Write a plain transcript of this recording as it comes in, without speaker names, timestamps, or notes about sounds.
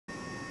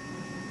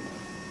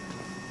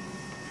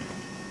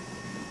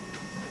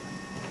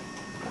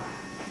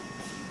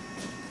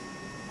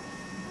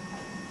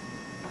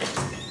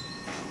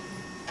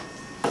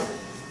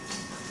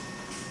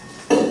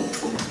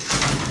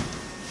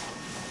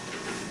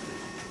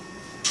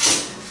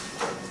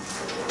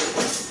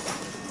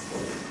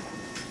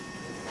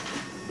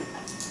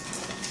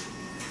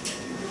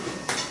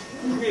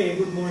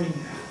Good morning.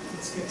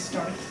 Let's get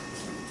started.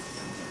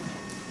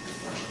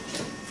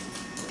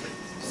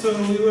 So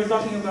we were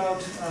talking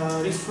about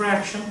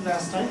refraction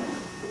last time.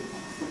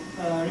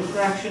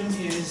 Refraction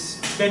is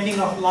bending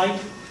of light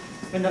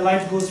when the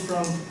light goes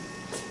from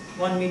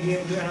one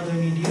medium to another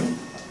medium,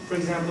 for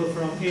example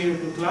from air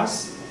to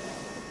glass.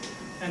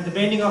 And the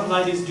bending of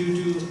light is due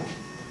to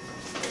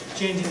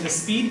changing the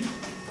speed.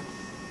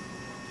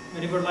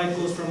 Whenever light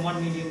goes from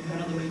one medium to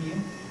another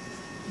medium,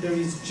 there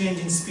is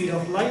change in speed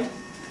of light,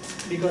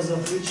 because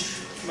of which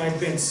light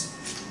bends.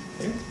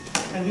 Okay?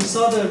 And we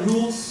saw the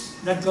rules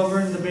that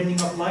govern the bending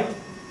of light.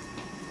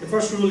 The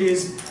first rule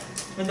is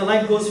when the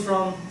light goes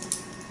from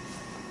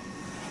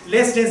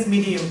less dense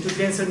medium to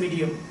denser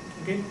medium,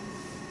 okay,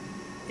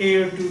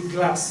 air to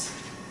glass,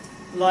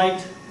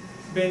 light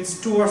bends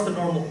towards the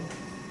normal.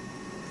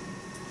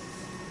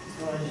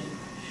 So I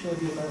showed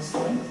you last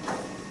time,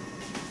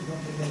 if you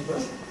don't remember.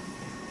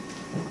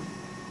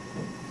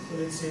 So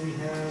let's say we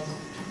have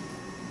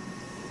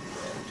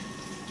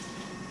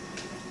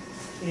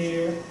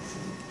air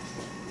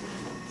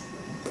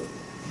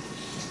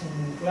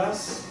and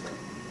glass.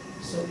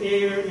 So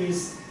air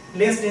is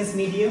less dense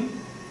medium,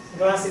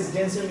 glass is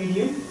denser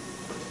medium,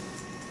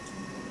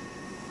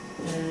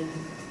 and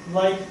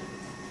light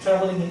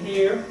traveling in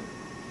air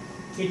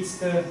hits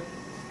the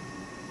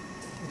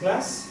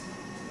glass.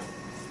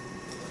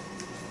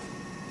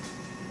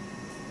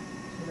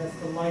 So that's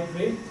the light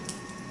ray,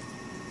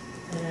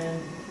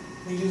 and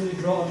we usually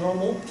draw a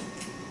normal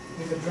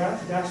with a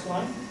dashed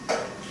line.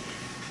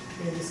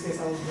 In this case,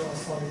 I will draw a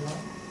solid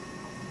line.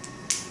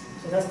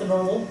 So that's the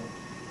normal.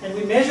 And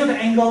we measure the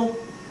angle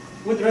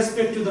with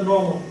respect to the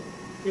normal.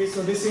 Okay,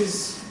 so this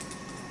is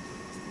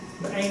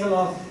the angle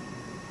of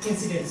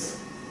incidence.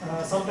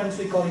 Sometimes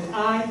we call it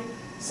I,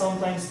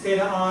 sometimes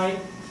theta I,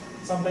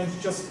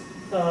 sometimes just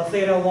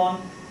theta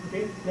 1.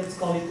 Okay, let's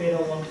call it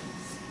theta 1.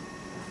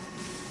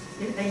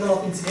 Okay, angle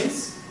of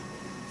incidence.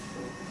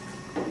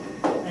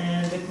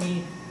 And let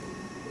me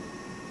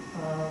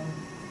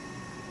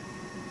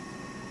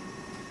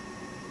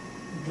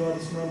draw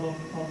this normal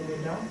all the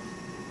way down.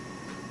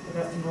 So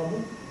that's the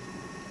normal.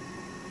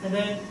 And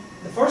then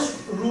the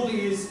first rule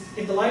is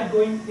if the light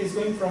is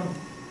going from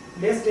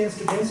less dense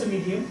to denser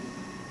medium,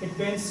 it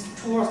bends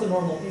towards the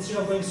normal. Instead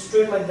of going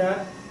straight like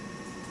that,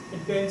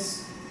 it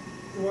bends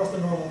towards the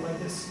normal like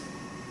this.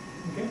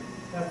 Okay?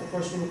 That's the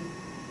first rule.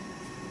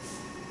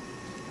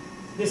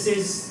 This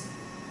is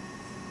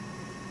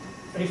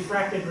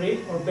refracted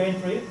ray or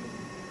bent ray.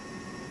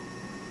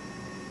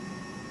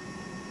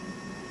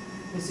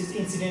 This is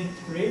incident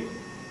ray.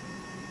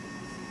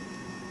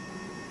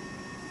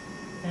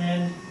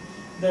 And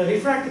the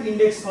refractive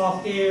index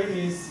of air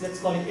is,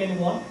 let's call it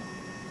N1.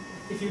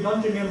 If you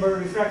don't remember,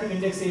 refractive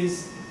index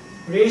is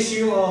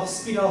ratio of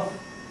speed of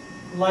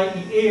light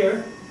in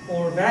air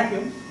or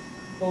vacuum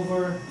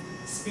over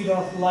speed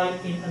of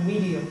light in a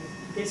medium.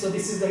 Okay, so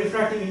this is the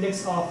refractive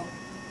index of,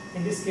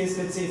 in this case,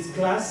 let's say it's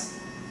glass,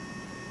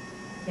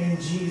 and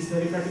G is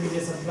the refractive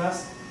index of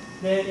glass.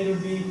 Then it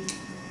would be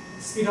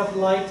speed of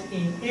light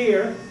in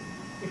air.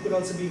 It could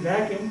also be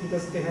vacuum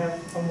because they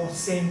have almost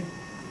same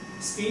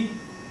speed,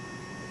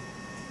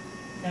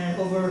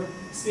 and over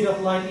speed of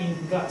light in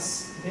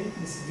glass. Okay,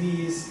 this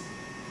V is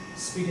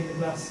speed in the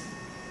glass.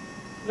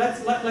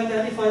 Like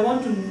that. If I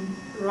want to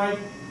write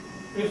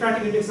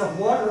refractive index of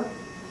water,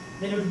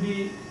 then it would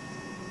be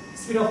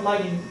speed of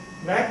light in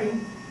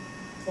vacuum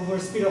over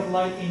speed of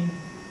light in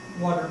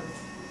water.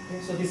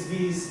 Okay, so this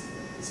V is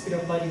speed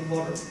of light in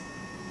water.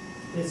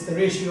 It's the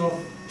ratio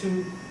of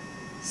two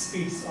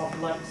speeds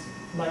of light.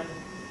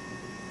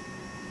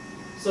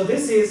 So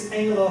this is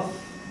angle of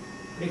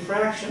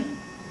refraction.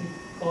 We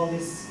call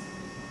this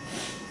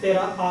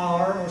theta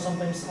R, or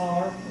sometimes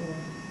R, or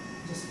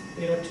just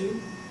theta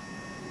 2.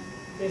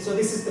 Okay, so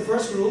this is the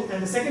first rule.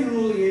 And the second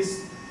rule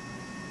is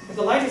if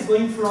the light is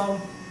going from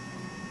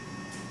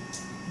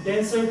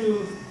denser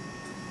to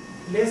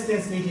less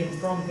dense medium,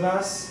 from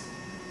glass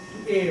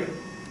to air,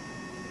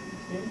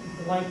 okay, if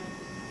the light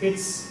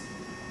hits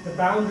the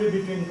boundary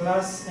between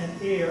glass and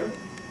air,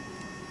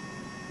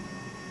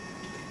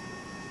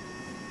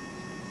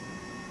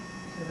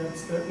 so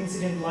that's the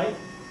incident light,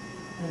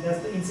 and that's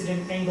the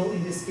incident angle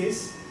in this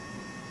case.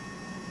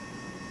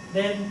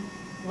 Then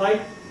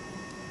light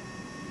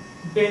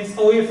bends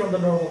away from the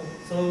normal.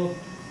 So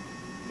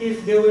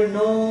if there were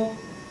no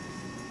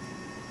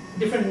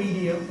different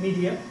media,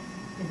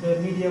 if the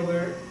media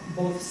were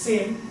both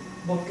same,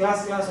 both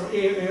glass or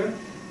air,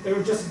 they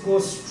would just go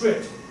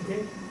straight.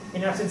 Okay,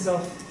 in absence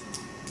of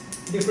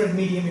different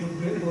medium, it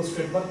would go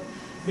straight. But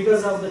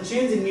because of the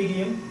change in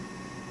medium,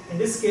 in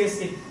this case,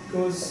 it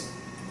goes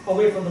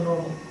away from the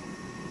normal.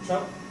 It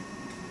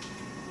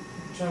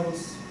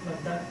travels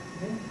like that.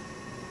 Okay?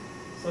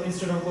 So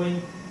instead of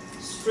going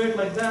straight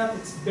like that,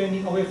 it's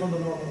bending away from the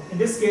normal. In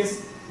this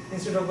case,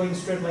 instead of going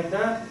straight like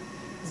that,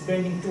 it's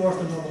bending towards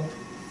the normal.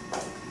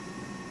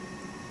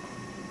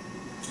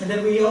 And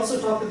then we also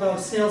talked about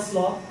Snell's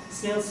law.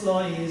 Snell's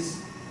law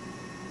is,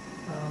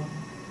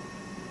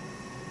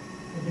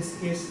 in this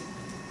case,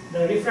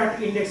 the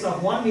refractive index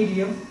of one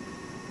medium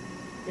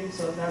Okay,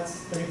 so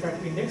that's the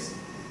refractive index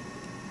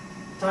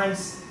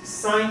times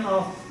sine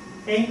of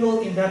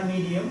angle in that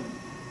medium,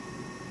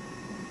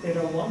 theta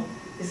 1,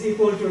 is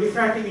equal to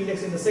refractive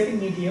index in the second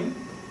medium,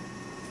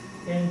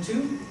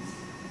 n2,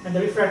 and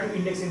the refractive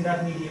index in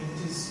that medium,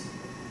 which is,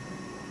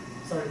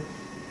 sorry,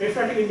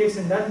 refractive index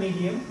in that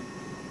medium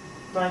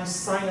times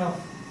sine of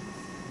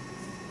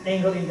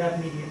angle in that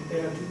medium,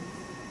 theta 2.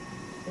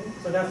 Okay?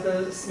 So that's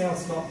the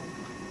Snell's law.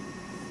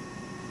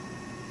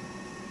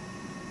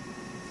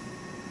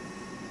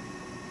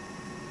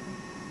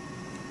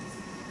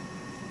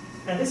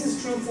 And this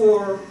is true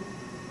for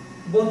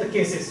both the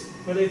cases,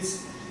 whether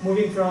it's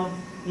moving from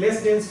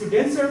less dense to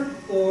denser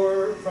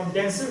or from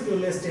denser to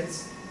less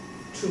dense.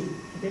 True.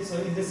 Okay, so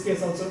in this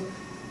case also,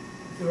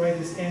 if you write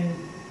this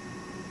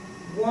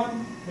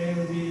n1, then it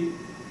will be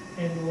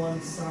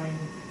n1 sine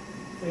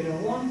theta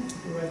 1.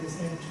 If you write this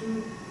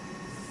n2,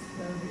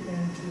 that will be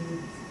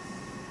n2.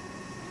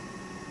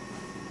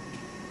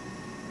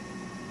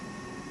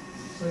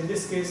 So in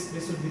this case,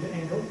 this would be the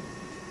angle.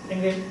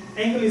 And then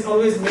angle is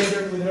always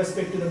measured with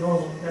respect to the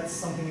normal. That's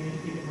something you need to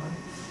keep in mind.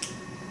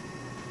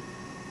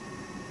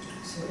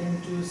 So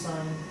n2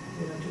 sine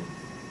theta 2.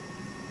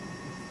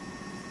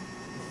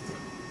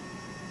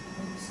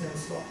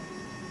 Snell's law.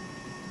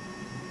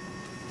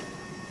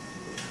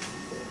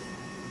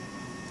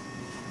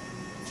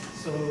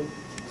 So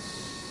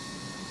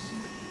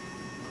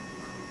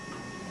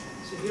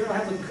here I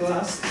have a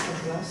glass.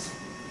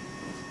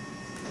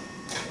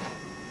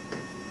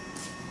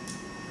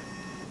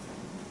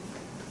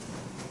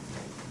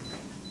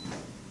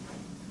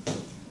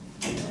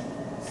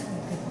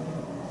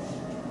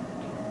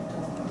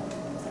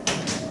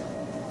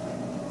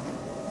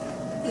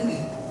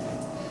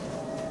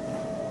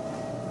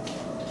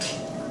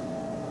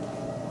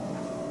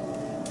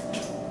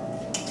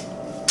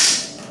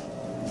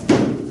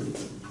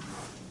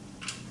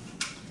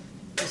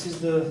 This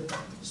is the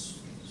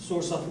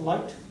source of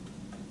light.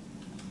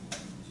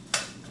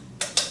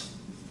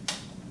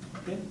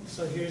 Okay,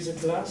 so here is a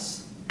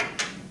glass.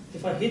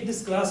 If I hit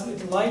this glass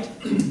with light,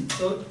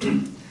 so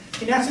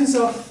in absence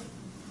of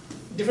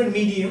different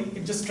medium,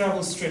 it just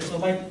travels straight. So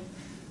light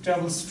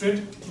travels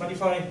straight, but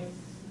if I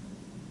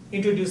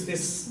introduce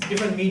this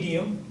different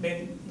medium,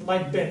 then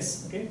light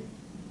bends. Okay,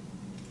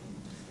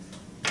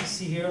 you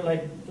see here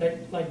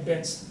light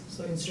bends.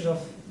 So instead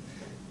of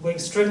going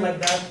straight like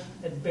that,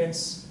 it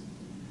bends.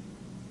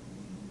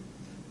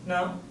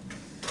 Now,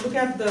 look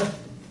at the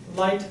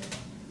light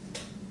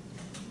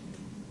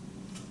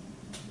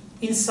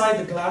inside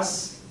the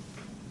glass,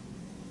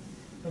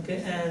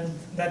 okay, and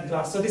that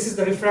glass. So this is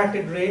the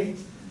refracted ray,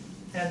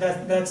 and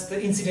that's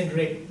the incident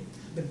ray.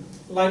 The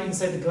light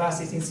inside the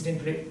glass is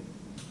incident ray.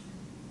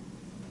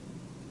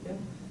 Okay?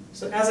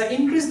 So as I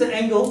increase the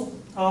angle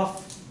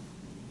of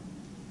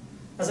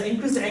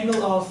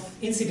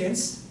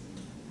incidence,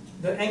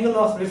 the angle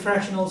of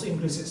refraction also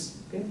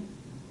increases. Okay?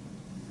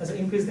 As I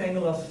increase the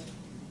angle of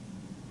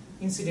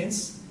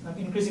incidence, I'm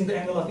increasing the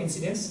angle of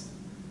incidence,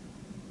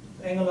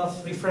 the angle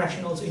of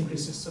refraction also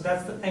increases. So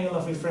that's the angle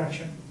of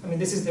refraction. I mean,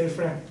 this is the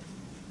refract.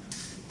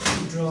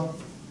 Draw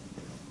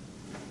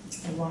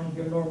a line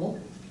here, normal.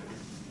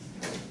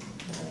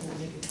 That will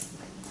make it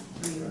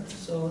clearer.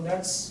 So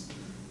that's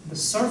the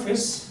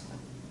surface,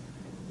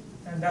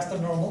 and that's the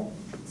normal.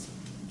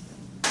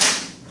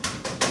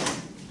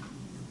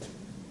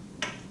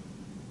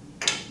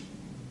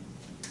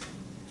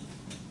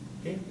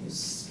 Okay, you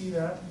see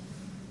that?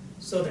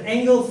 So the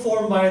angle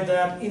formed by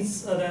that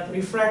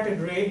refracted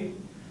ray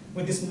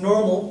with this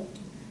normal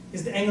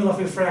is the angle of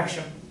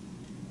refraction.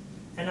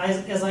 And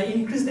as I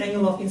increase the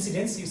angle of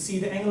incidence, you see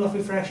the angle of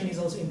refraction is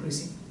also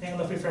increasing. The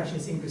angle of refraction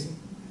is increasing.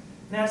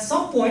 And at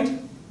some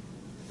point,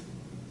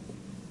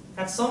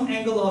 at some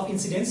angle of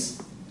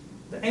incidence,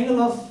 the angle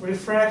of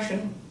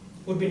refraction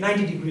would be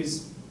 90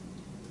 degrees.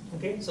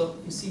 Okay, so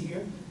you see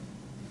here,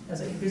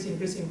 as I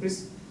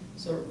increase.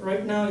 So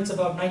right now it's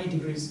about 90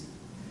 degrees.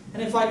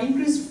 And if I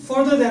increase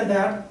further than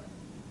that,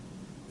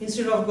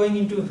 instead of going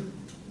into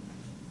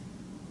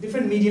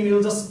different medium, it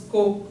will just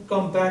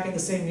come back in the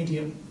same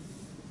medium.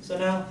 So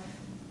now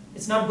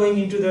it's not going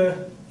into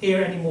the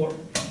air anymore.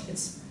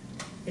 It's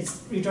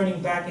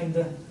returning back in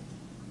the.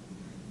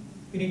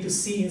 You need to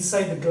see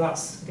inside the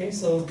glass. Okay,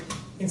 so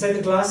inside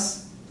the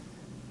glass,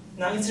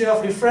 now instead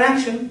of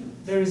refraction,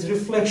 there is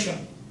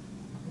reflection.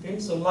 Okay,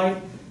 so light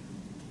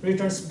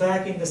returns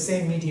back in the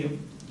same medium.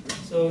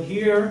 So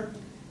here,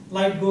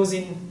 light goes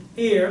in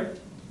air,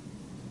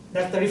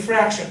 that's the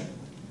refraction.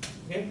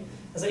 Okay?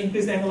 As I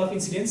increase the angle of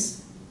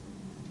incidence,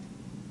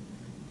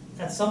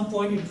 at some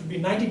point it would be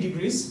 90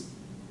 degrees,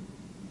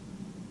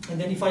 and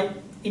then if I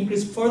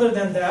increase further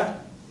than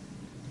that,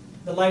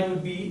 the light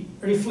would be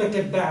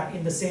reflected back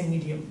in the same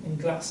medium, in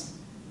glass.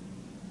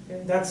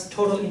 Okay? That's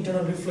total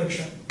internal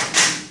reflection.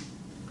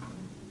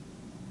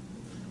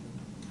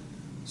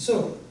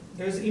 So,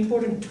 there's an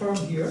important term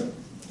here,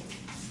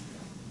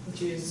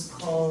 which is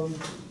called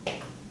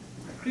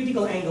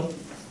critical angle.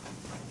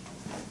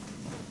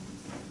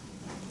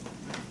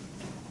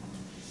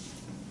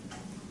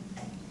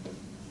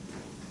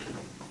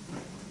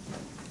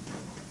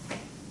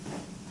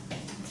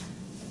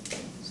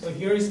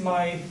 here is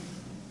my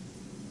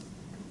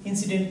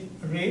incident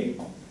ray,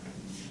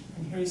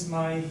 and here is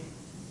my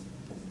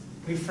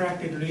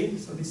refracted ray.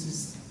 So this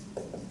is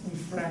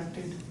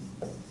refracted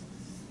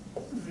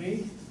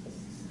ray,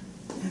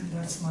 and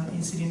that's my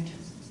incident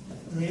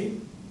ray.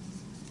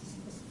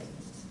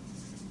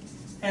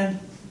 And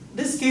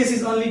this case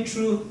is only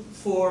true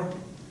for,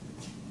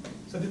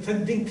 so the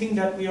thing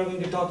that we are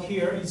going to talk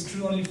here is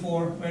true only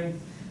for when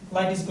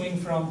light is going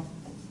from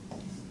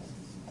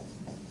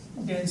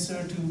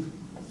denser to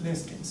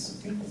less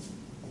dense. Okay?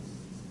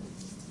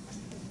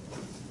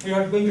 We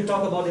are going to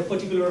talk about a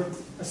particular,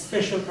 a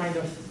special kind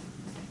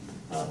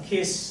of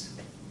case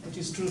which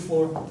is true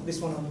for this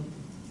one only.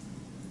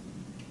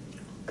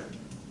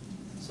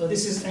 So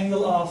this is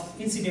angle of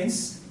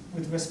incidence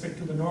with respect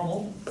to the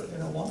normal,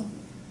 theta 1,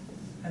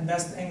 and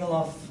that's the angle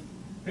of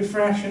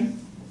refraction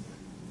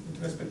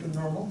with respect to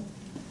normal.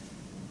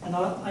 And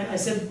I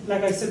said,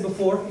 like I said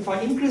before, if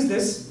I increase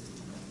this,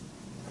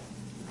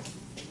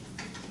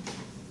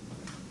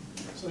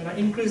 so when I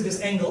increase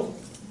this angle,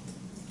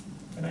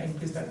 when I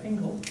increase that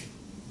angle,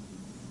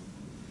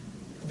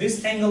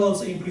 this angle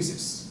also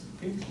increases.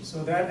 Okay?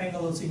 So that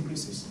angle also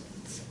increases.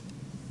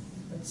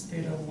 That's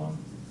theta 1,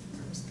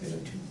 that's theta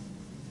 2.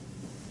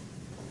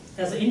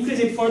 As I increase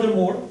it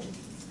furthermore,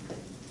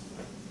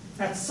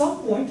 at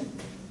some point,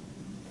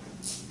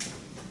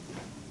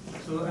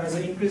 so as I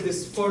increase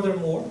this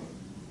furthermore,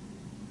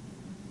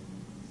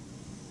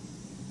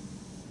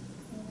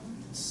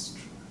 let's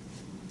try.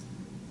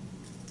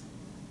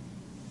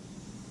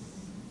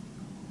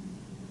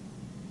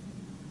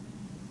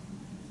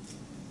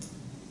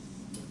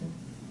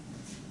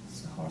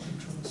 It's hard to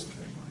draw a straight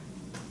line.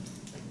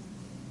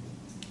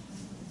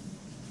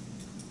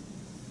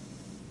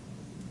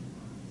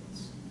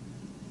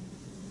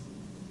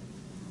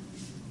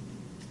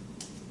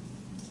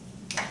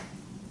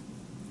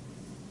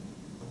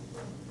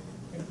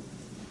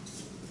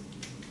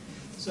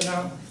 So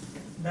now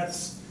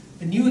that's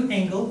the new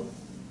angle,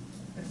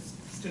 let's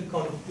still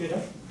call it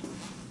theta.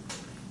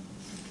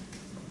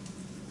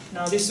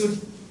 Now this would,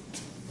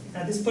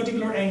 at this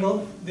particular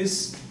angle,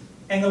 this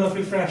angle of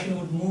refraction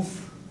would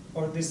move,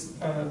 or this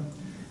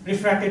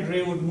refracted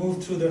ray would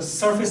move through the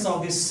surface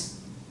of this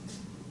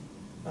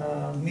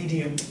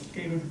medium.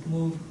 Okay, it would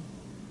move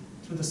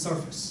through the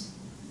surface.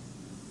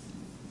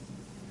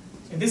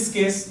 In this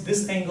case,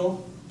 this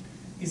angle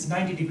is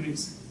 90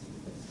 degrees.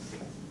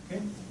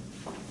 Okay.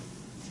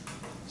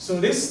 So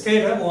this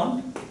theta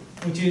 1,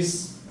 which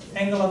is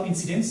angle of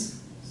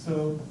incidence,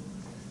 so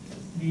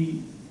the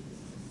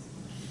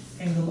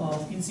angle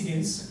of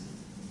incidence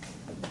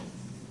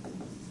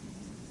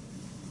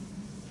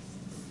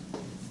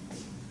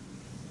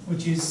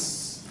which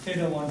is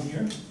theta 1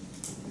 here,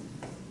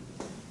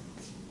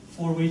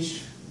 for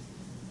which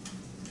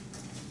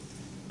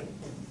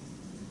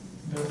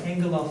the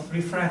angle of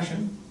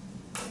refraction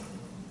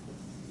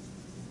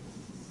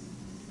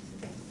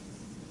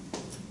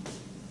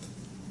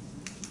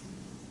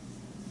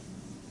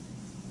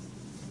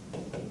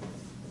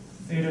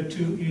theta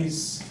 2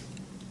 is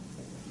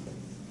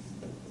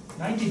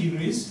 90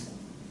 degrees,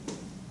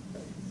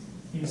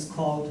 is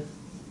called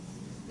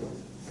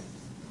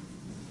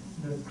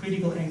the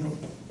critical angle.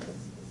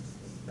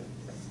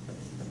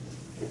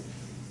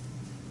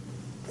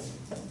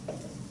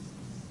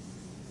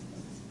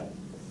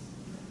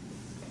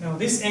 Now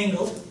this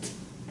angle,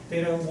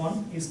 theta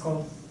 1, is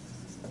called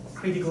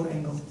critical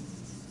angle.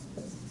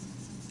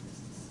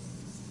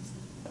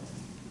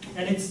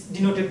 And it's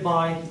denoted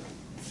by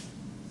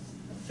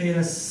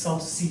theta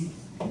sub c.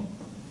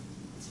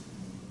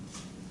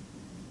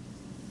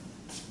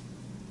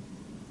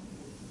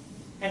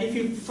 And if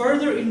you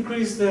further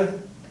increase the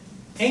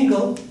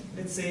angle,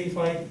 let's say if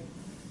I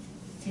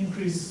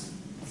increase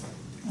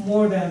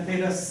more than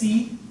theta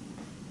c,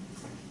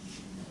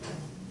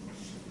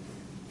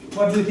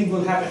 what do you think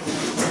will happen?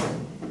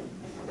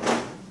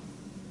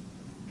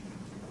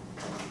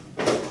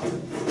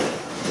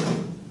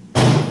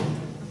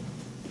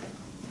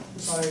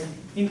 If I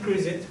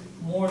increase it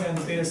more than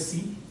theta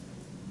c,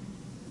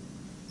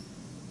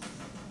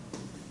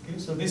 okay,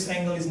 so this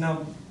angle is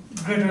now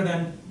greater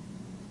than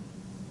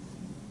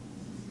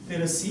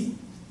theta c.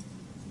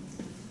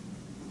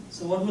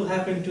 So what will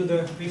happen to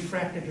the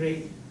refracted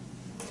ray?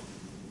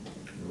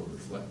 It will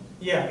reflect.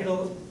 Yeah,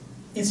 it'll,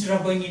 instead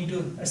of going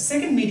into a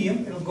second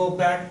medium, it'll go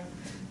back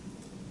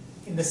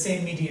in the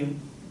same medium.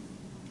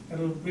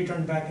 It'll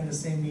return back in the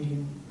same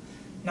medium.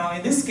 Now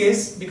in this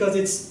case, because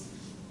it's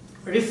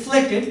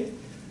reflected,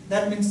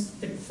 that means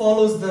it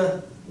follows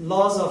the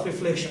laws of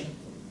reflection.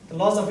 The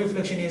laws of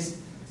reflection is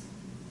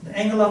the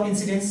angle of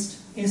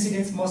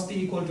incidence must be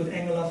equal to the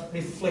angle of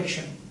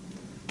reflection.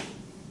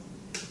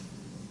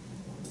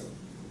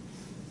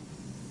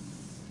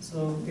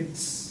 So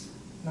it's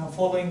now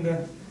following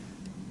the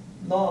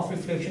law of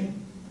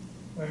reflection,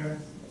 where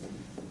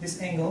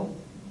this angle,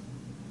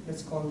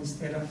 let's call this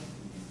theta,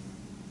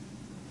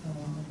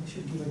 we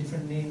should give a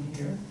different name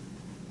here,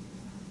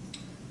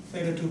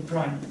 theta 2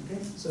 prime.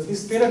 Okay? So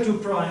this theta 2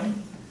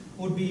 prime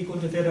would be equal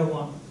to theta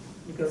 1,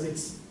 because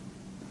it's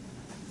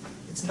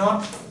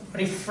not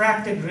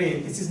refracted ray.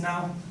 This is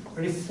now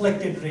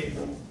reflected ray.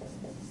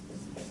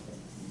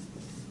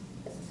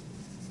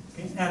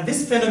 Okay? And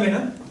this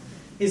phenomenon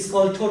is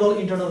called total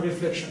internal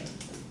reflection.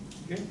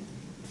 Okay?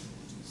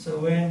 So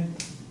when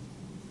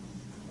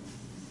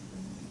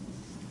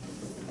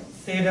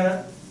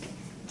theta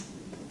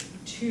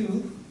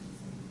 2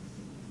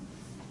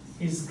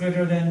 is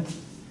greater than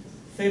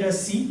theta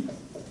c,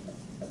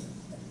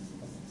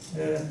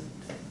 the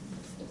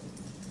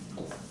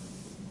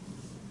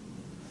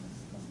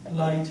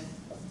light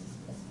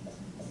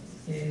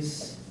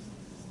is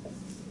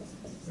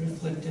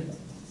reflected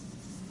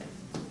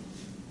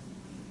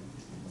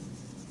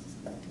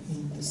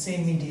in the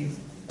same medium.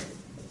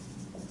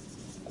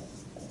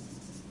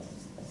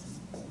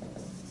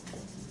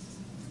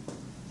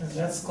 And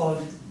that's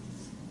called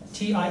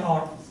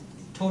TIR,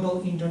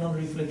 total internal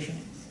reflection.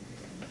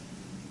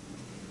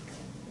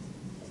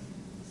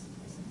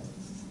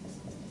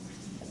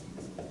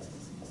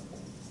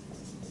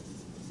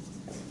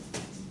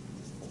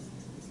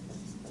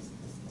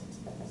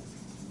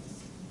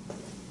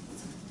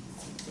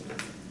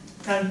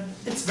 And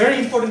it's very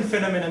important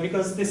phenomenon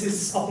because this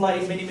is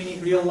applied in many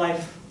real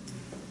life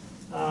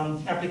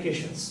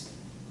applications.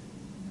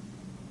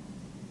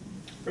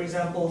 For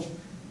example,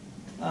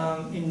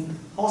 in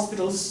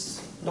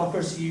hospitals,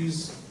 doctors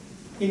use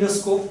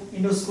endoscope.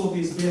 Endoscope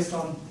is based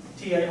on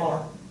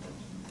TIR,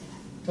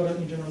 total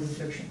internal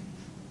reflection.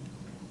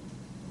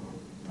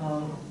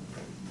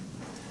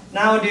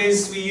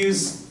 Nowadays, we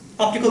use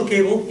optical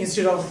cable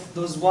instead of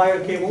those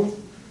wire cable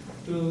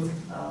to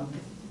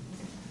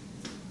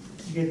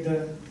get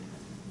the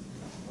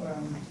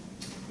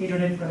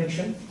internet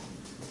connection.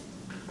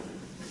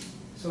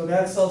 So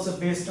that's also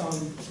based on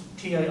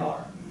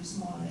TIR. Here's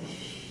my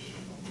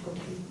optical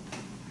cable.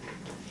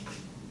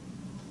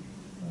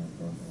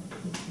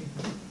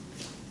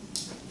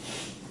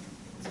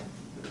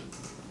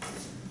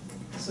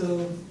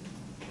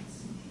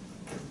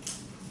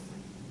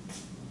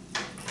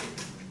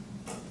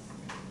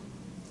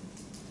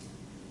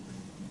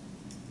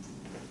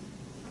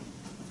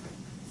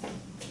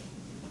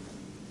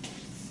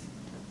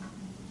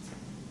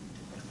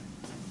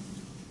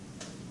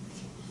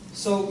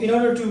 So in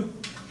order to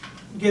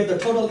get the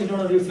total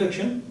internal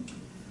reflection,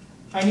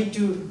 I need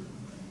to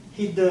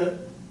hit the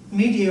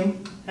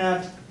medium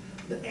at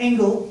the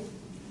angle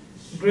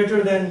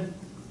greater than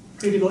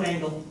critical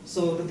angle.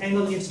 So the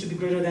angle needs to be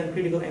greater than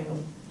critical angle.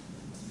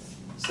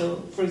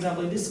 So for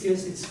example, in this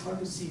case, it's hard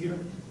to see here.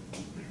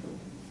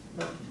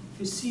 But if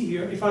you see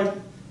here, if I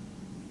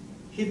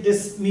hit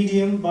this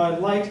medium by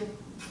light,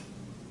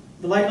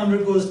 the light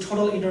undergoes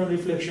total internal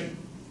reflection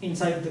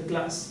inside the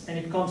glass, and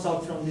it comes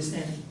out from this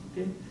end.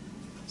 Okay?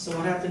 So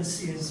what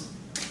happens is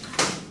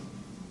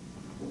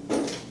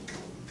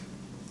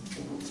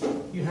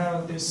you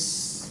have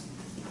this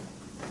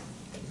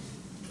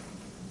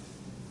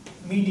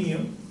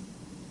medium.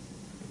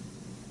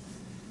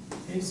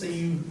 Okay, so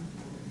you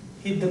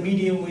hit the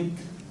medium with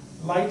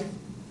light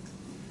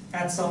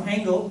at some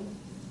angle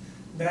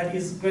that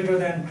is greater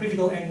than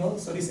critical angle.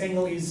 So this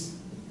angle is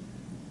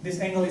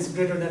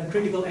greater than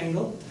critical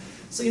angle.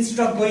 So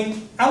instead of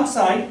going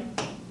outside,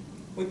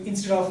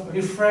 instead of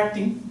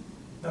refracting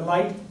the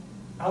light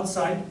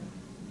outside,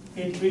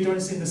 it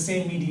returns in the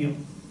same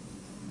medium.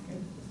 Okay?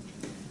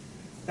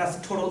 That's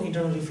total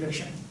internal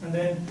reflection. And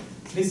then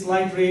this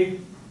light ray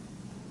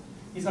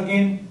is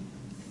again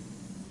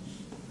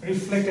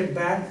reflected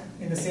back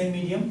in the same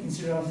medium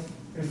instead of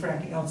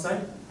refracting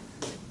outside.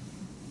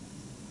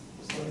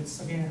 So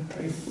it's again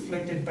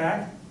reflected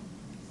back,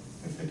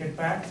 reflected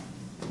back,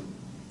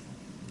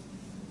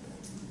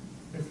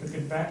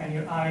 reflected back, and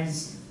your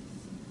eyes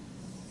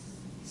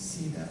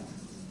see that.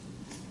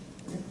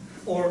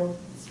 Or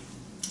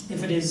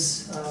if it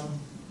is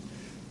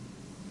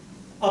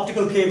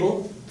optical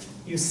cable,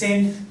 you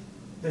send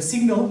the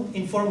signal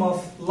in form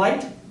of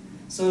light.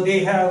 So they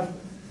have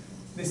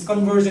this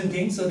conversion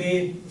thing, so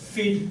they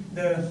feed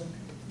the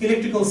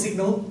electrical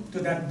signal to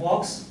that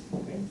box.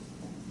 Okay?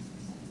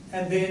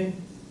 And then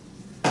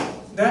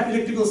that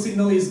electrical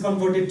signal is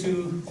converted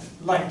to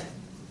light.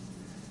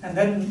 And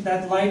then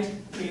that light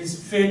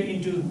is fed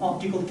into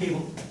optical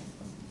cable.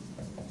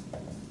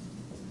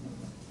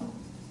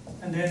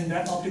 And then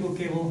that optical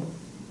cable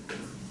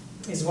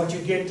is what you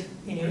get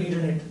in your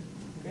internet.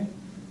 Okay?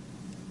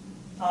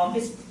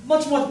 It's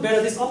much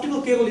better. This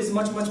optical cable is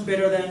much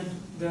better than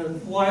the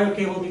wire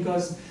cable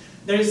because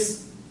there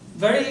is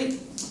very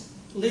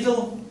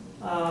little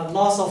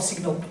loss of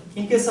signal.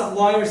 In case of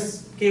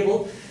wires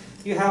cable,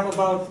 you have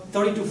about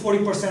 30 to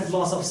 40%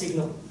 loss of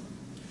signal.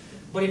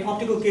 But in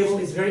optical cable,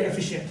 it's very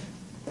efficient.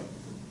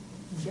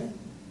 Okay?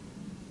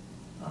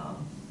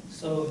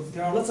 So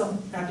there are lots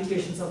of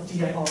applications of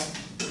TIR.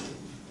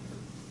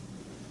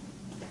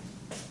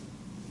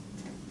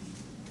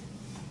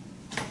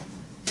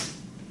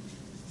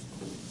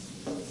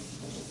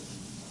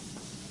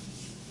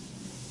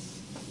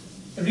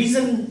 The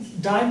reason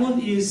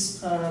diamond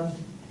is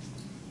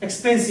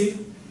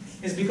expensive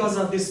is because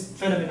of this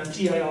phenomenon,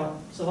 TIR.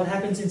 So what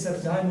happens inside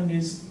the diamond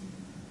is,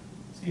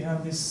 so you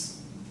have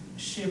this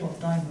shape of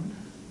diamond.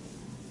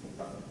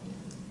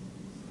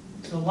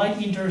 So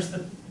light enters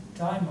the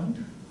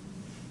diamond,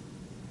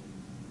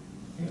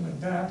 okay, like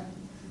that,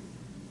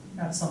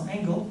 at some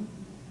angle.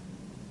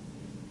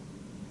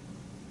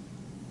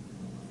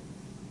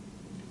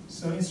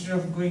 So instead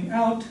of going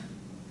out,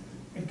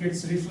 it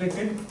gets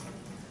reflected,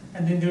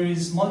 and then there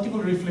is multiple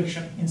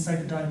reflection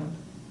inside the diamond,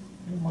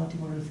 okay,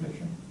 multiple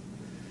reflection.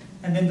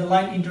 And then the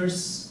light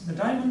enters the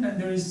diamond,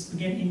 and there is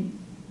again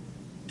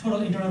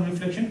total internal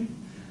reflection.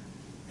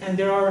 And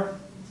there are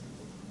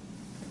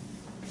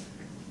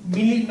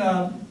many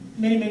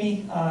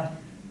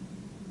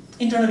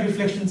internal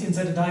reflections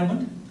inside the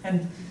diamond.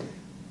 And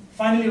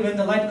finally, when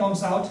the light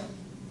comes out,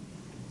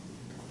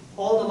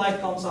 all the light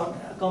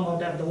come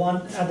out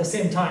at the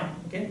same time,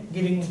 okay,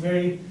 giving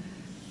very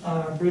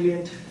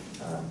brilliant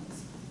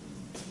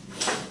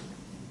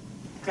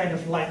kind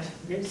of light.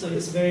 Okay, so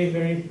it's very,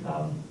 very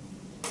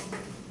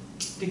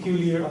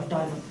peculiar of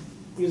diamond.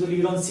 Usually,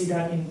 you don't see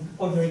that in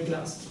ordinary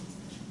glass.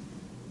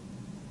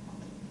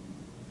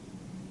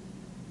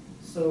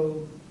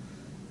 So,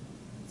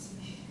 let's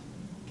see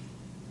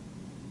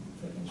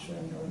if I can show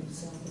another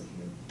example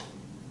here.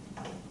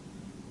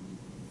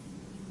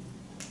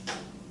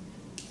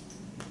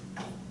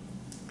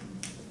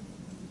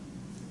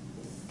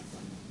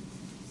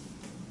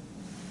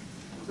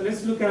 So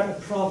let's look at a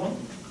problem.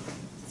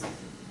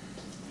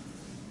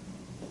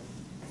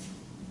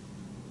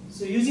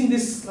 So using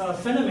this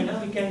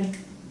phenomena, we can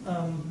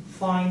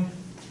find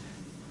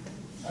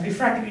a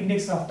refractive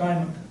index of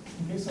diamond.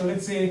 Okay, so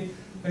let's say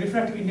the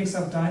refractive index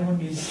of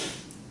diamond is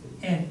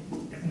n.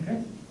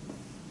 Okay.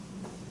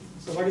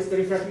 So what is the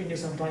refractive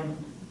index of diamond?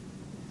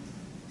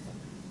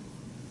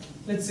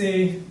 Let's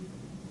say,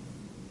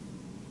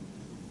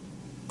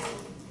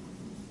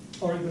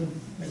 or even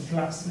like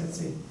glass. Let's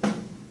say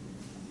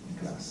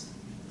glass.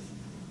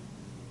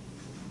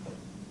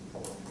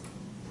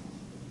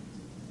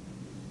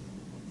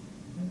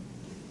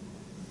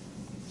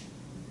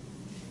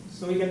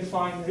 So we can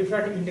find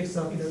refractive index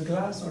of either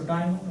glass or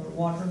diamond or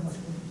water, whatever.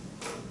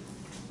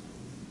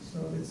 So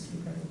let's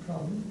look at the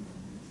problem.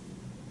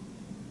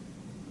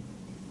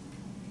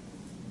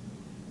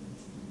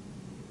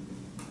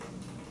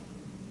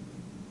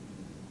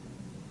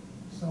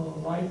 So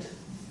light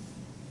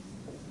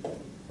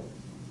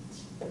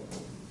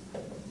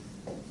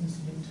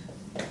incident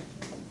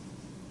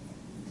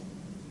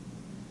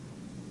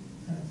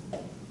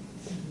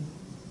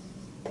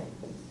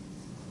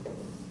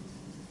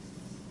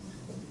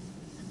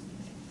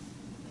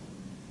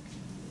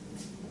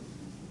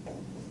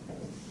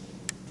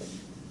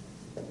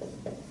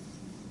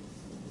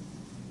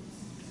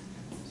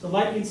so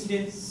light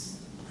incidence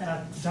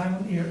at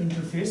diamond air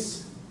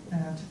interface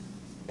at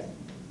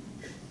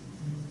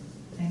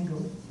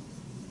angle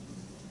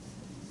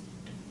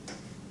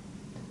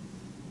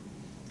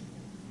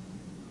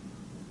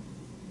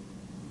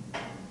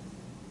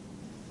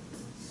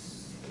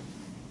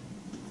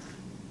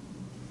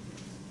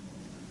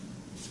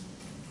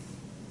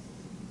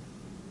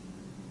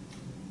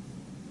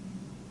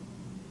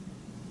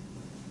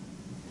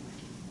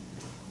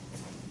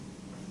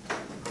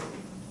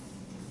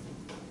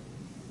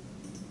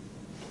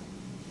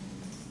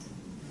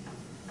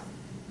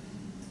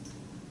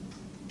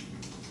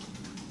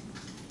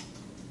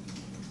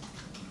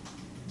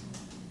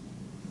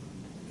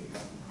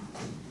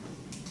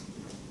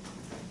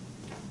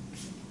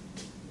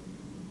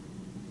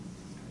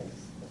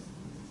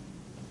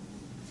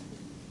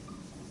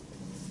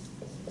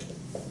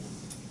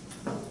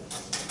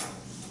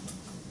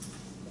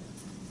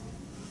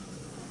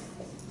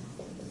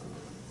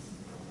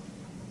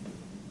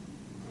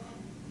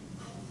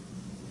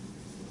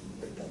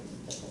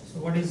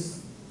what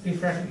is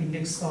refractive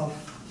index of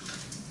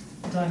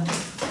diamond?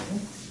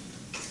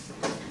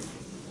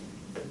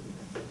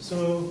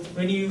 So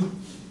when you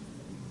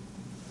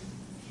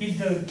hit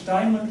the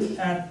diamond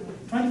at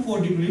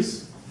 24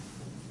 degrees,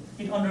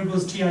 it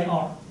undergoes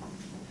TIR.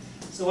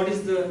 So what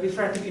is the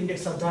refractive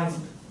index of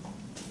diamond?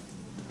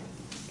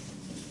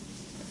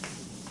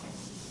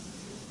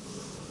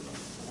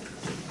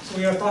 So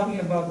we are talking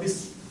about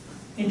this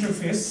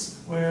interface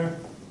where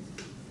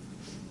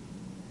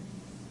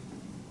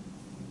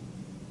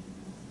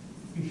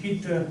you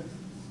hit the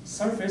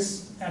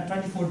surface at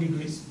 24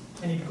 degrees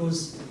and it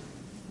goes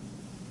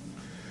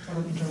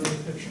total internal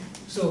reflection.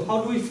 So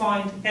how do we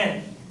find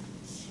N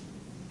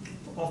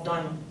of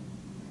diamond?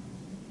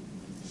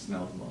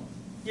 Snell's law.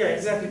 Yeah,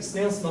 exactly,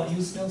 Snell's law,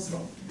 use Snell's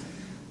law.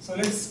 So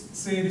let's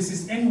say this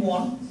is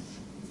N1,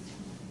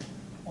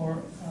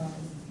 or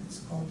let's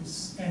call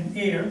this N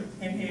air.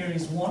 N air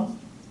is 1.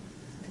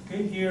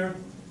 Okay, here,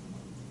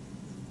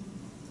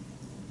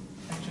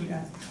 actually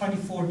at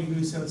 24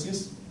 degrees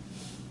Celsius,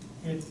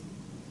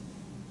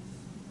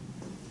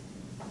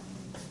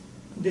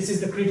 this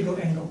is the critical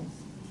angle.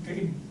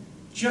 Okay, it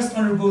just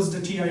undergoes the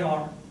TIR.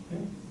 Okay?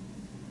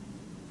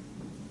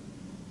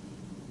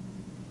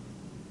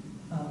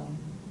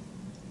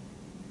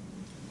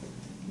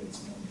 Let's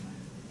modify.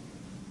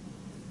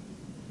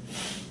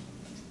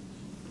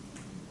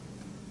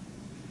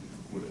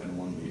 Would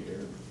N1 be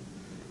air?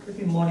 Let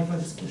me modify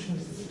this question a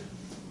little bit.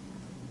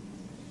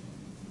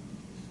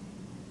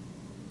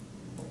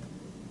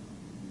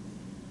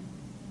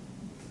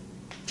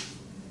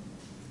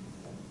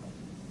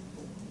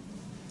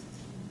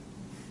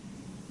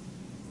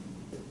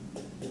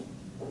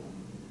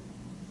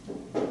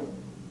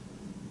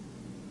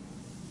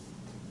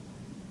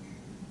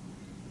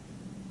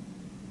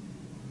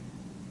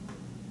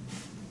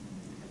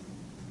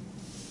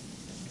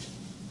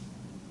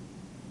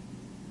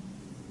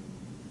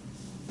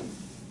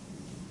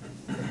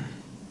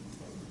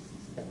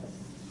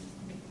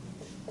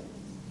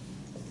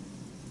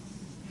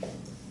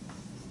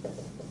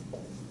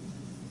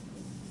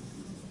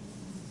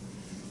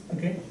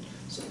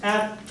 So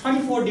at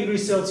 24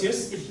 degrees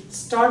Celsius, it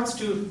starts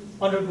to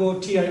undergo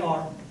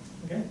TIR.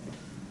 Okay?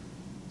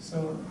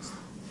 So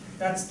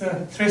that's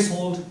the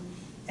threshold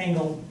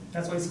angle.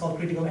 That's why it's called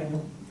critical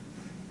angle.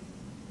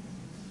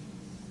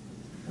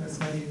 That's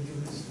 90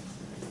 degrees.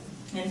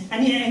 And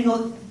any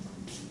angle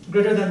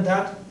greater than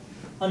that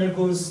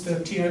undergoes the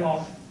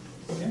TIR.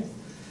 Okay?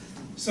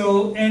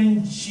 So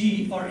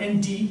NG or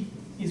ND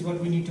is what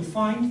we need to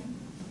find.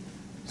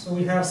 So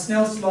we have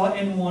Snell's law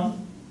N1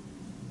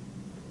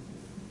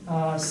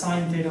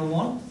 sine theta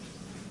 1,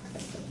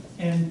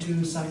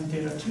 N2 sine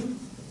theta 2.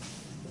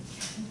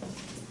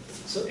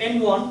 So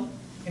N1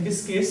 in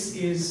this case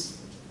is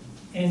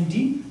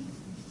ND,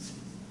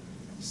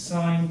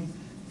 sine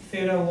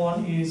theta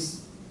 1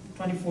 is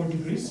 24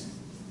 degrees,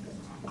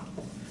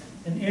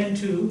 and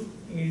N2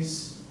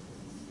 is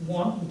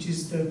 1, which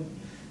is the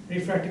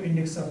refractive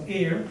index of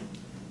air,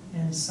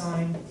 and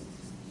sine,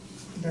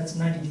 that's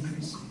 90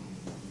 degrees.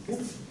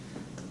 Okay?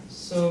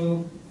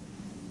 So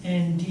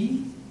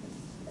ND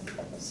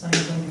sine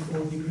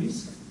 24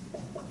 degrees,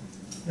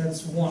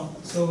 that's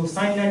 1. So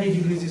sine 90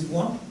 degrees is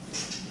 1.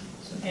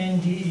 So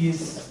ND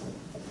is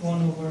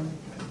 1 over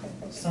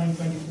sine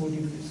 24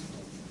 degrees.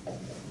 I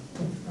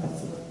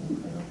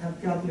don't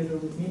have calculator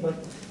with me, but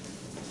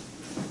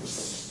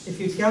if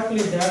you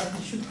calculate that,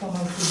 it should come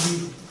out to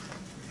be,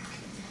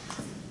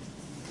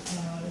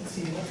 let's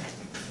see,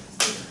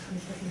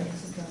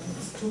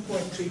 it's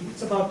 2.3.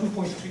 It's about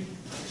 2.3.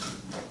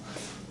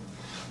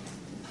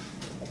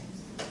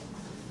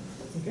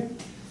 Okay?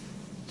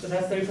 So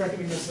that's the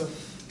refractive index of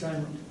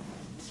diamond.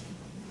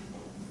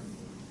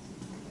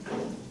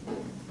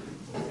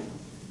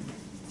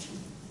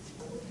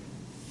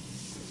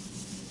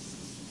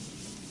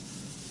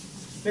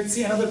 Let's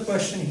see another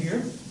question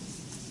here.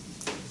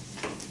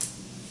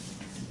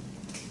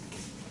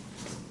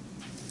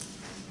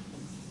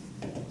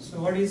 So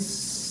what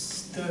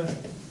is the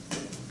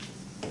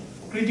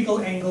critical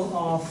angle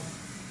of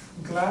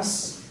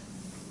glass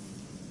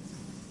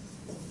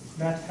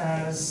that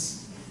has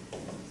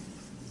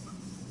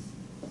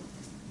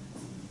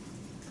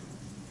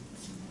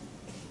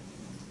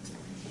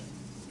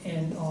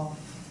N of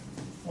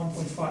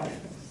 1.5?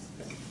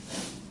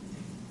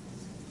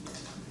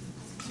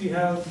 So you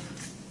have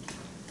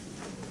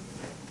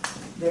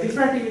the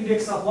refractive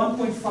index of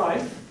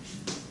 1.5.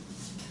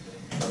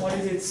 What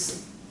is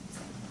its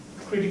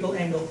critical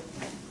angle?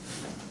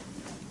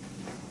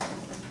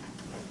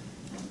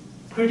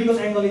 Critical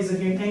angle is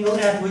again angle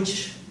at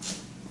which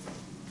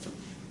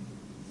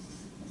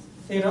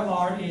theta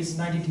r is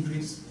 90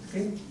 degrees.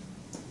 Okay?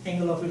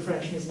 Angle of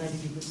refraction is 90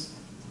 degrees.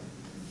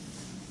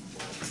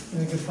 And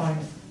we can find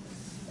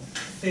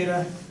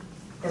theta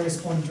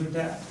corresponding to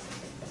that.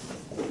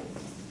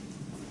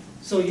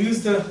 So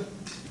use the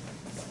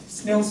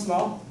Snell's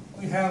law.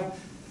 We have,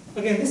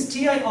 again, this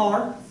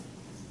TIR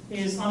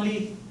is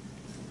only,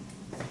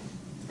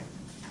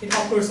 it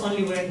occurs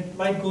only when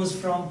light goes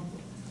from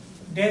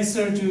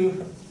denser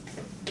to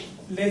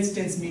less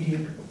dense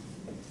medium.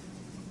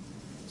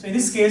 So in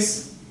this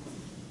case,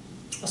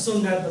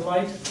 assume that the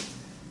light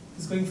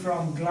is going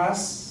from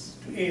glass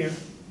to air.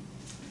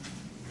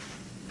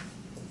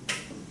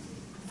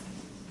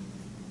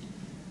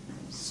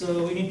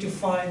 So we need to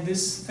find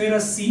this theta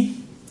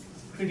C,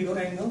 critical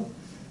angle,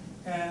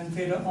 and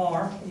theta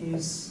R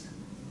is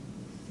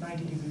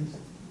 90 degrees.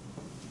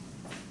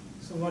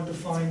 So we want to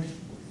find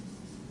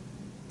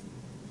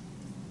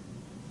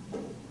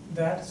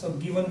that. So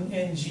given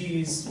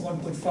NG is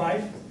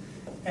 1.5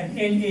 and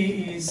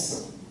NA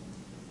is,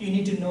 you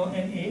need to know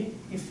NA.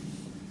 If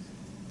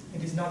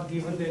it is not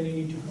given, then you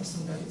need to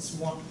assume that it's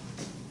 1.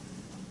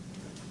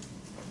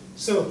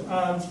 So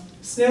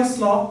Snell's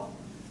law,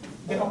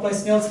 we can apply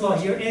Snell's law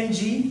here.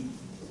 NG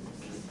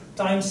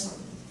times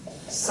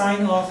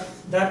sine of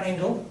that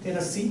angle,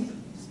 theta C,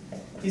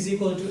 is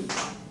equal to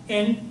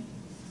NA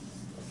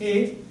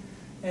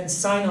and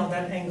sine of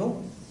that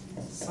angle,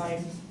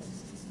 sine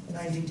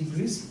 90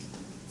 degrees.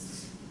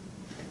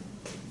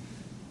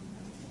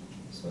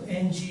 So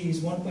NG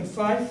is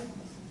 1.5,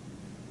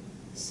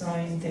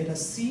 sine theta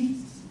C,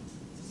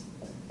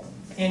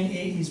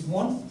 NA is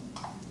 1,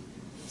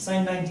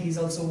 sine 90 is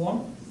also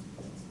 1.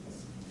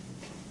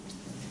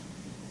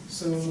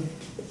 So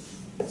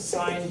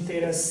sine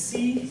theta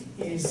C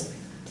is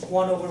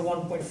 1 over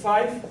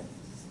 1.5.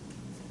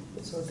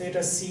 So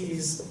theta C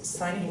is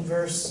sine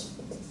inverse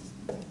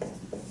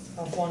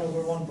of 1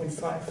 over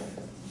 1.5.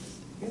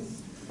 Okay?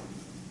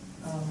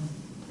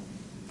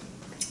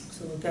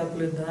 So we'll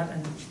calculate that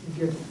and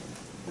we get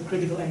the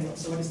critical angle.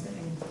 So what is the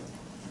angle?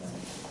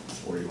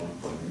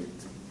 41.8.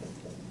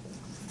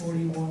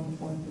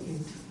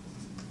 41.8.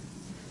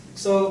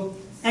 So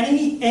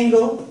any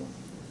angle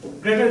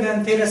greater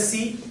than theta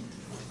C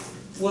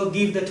will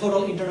give the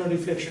total internal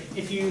reflection.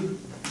 If you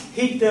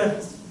hit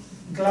the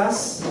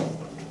glass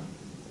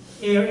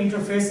air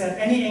interface at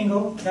any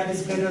angle that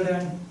is greater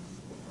than,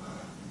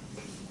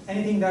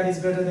 anything that is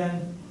greater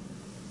than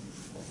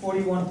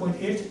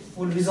 41.8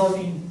 will result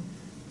in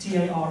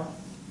TIR.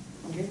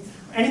 Okay?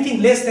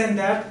 Anything less than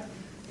that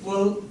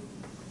will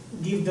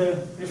give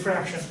the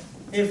refraction.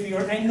 if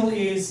your angle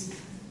is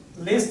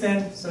less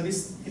than, so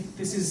if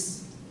this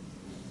is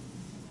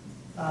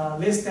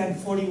less than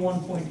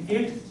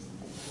 41.8,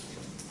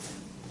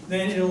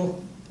 then it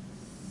will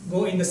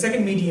go in the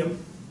second medium.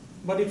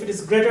 But if it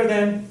is greater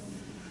than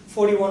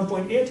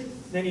 41.8,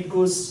 then it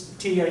goes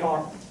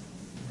TIR.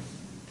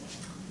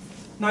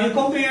 Now you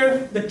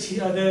compare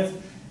the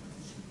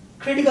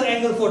critical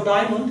angle for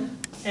diamond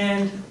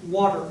and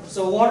water.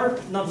 So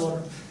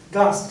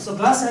glass. So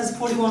glass has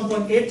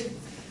 41.8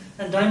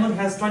 and diamond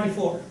has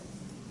 24.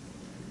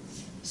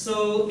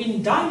 So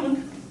in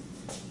diamond,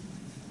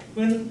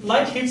 when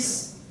light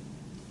hits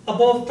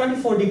above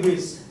 24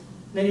 degrees,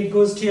 then it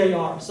goes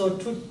TIR. So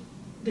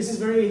this is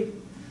very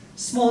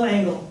small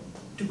angle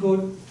to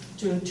go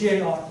to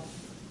TIR.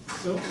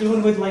 So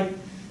even with like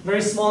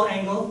very small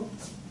angle,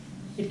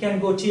 it can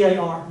go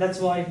TIR. That's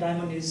why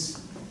diamond is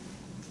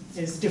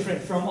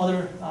different from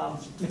other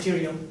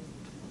material,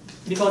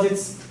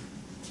 because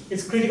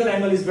its critical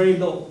angle is very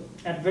low.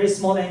 At very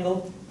small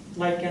angle,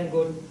 light can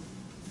go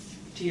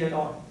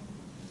TIR.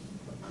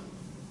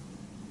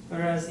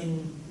 Whereas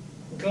in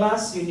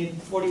glass, you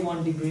need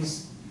 41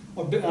 degrees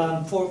or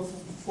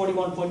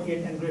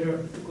 41.8 and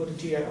greater to go to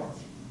TIR.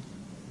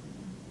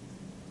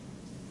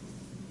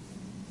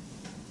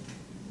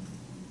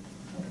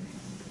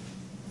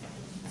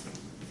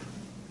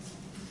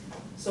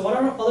 So what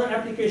are other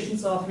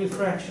applications of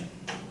refraction?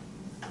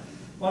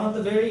 One of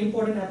the very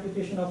important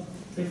applications of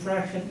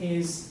refraction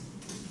is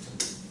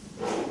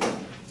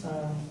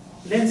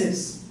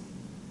lenses.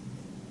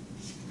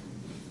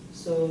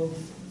 So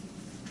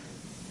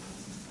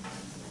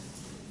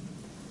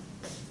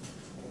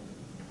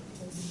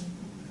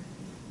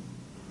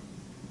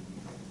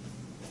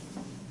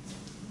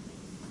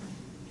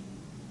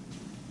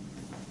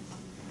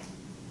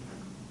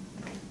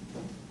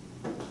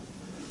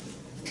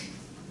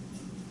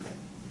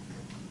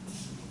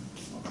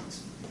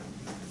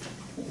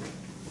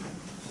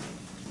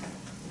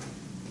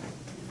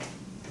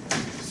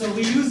So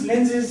we use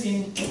lenses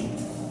in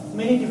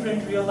many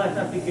different real-life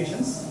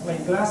applications,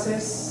 like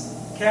glasses,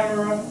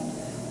 camera,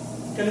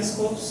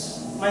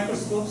 telescopes,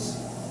 microscopes,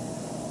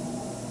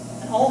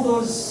 and all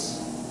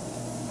those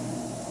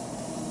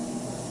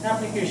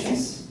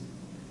applications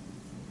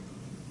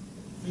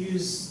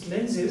use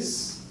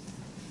lenses,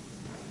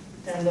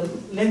 and the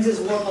lenses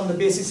work on the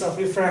basis of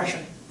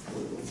refraction.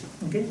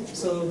 Okay,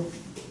 so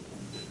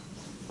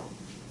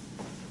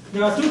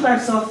there are two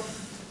types of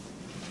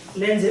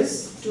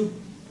lenses, two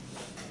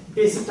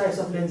basic types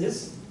of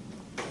lenses.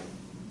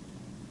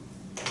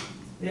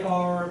 They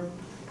are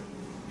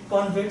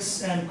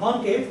convex and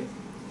concave.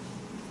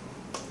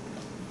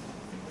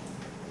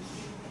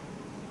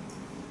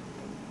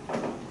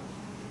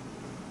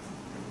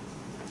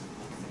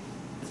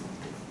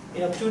 We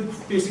have two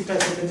basic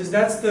types of lenses.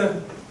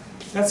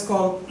 That's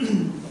called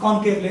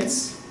concave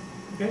lens.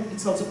 Okay,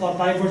 it's also called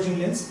diverging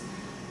lens,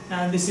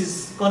 and this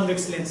is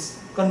convex lens,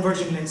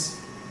 converging lens.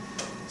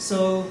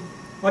 So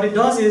what it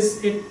does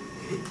is it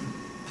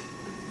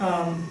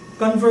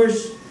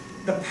converges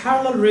the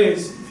parallel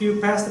rays. If you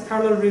pass the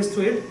parallel rays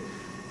to it,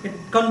 it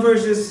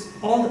converges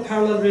all the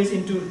parallel rays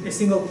into a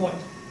single point.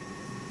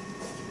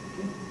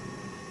 Okay.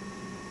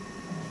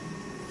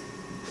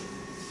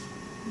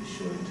 Let me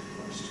show it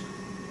first.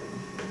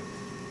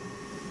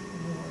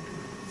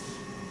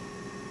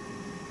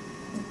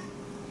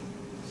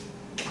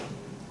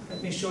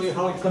 Let me show you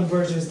how it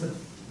converges the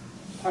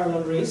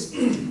parallel rays.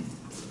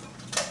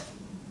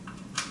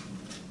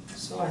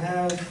 So I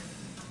have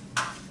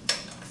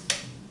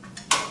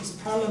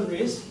parallel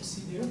rays,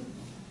 see there.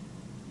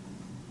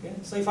 Okay,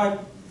 so if I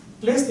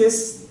place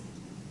this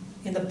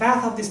in the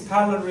path of these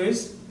parallel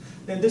rays,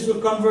 then this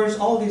will converge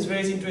all these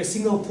rays into a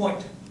single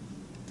point.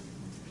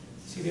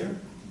 See there?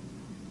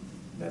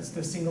 That's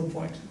the single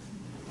point.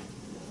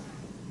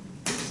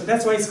 So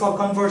that's why it's called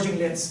converging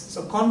lens.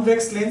 So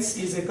convex lens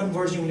is a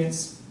converging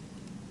lens.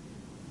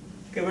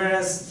 Okay,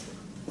 whereas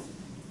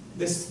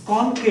this is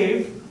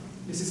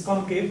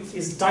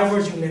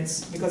diverging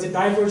lens, because it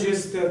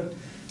diverges the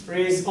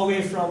rays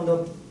away from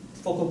the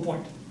focal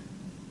point,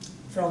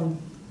 from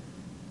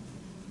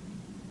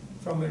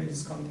where it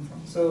is coming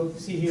from. So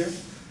see here,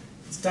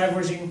 it's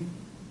diverging.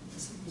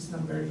 It's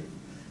not very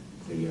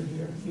clear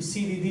here. You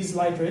see these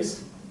light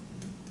rays.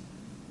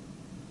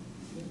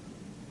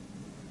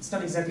 It's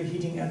not exactly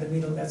hitting at the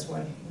middle. That's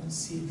why you don't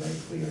see it very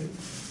clearly.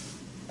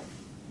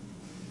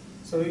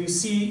 So you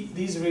see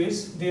these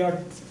rays; they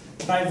are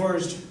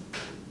diverged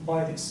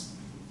by this.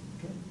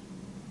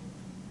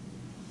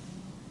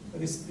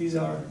 These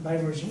are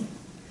diverging,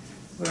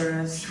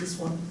 whereas this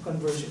one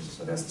converges.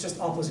 So that's just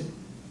opposite.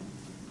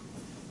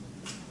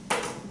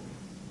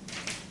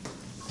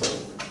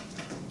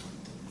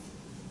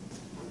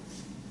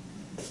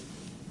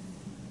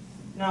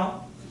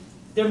 Now,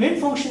 their main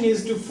function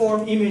is to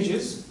form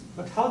images,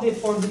 but how they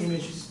form the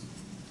images,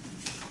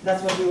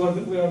 that's what we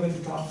are going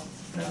to talk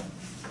now.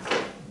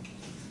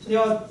 So there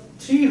are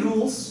three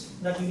rules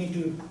that you need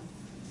to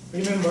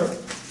remember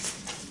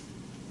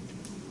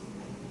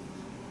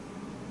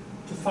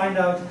to find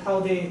out how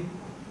they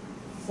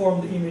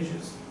form the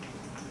images.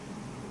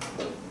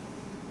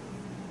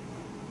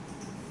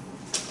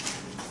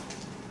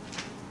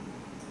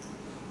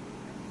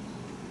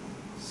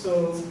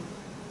 So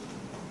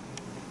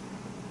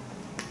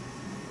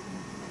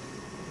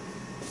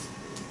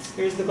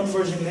here's the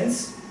converging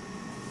lens,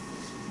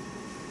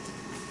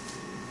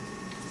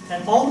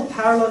 and all the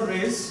parallel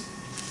rays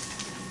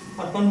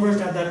are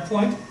converged at that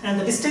point, and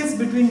the distance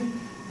between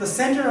the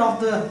center of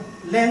the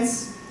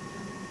lens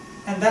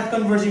and that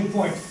converging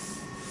point,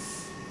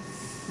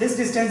 this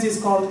distance is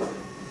called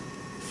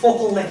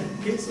focal length.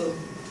 Okay, so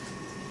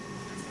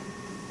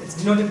it's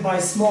denoted by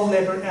small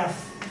letter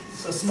f.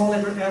 So small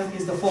letter f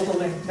is the focal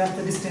length. That's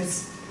the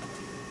distance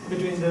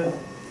between the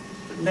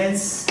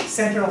lens,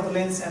 center of the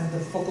lens, and the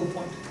focal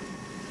point.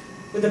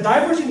 With the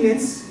diverging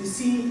lens, you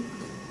see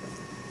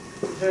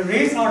the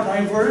rays are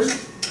diverged,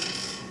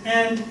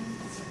 and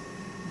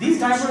these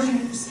diverged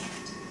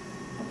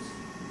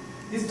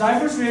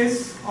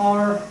rays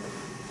are,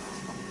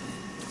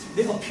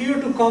 they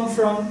appear to come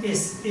from a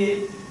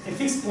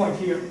fixed point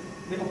here.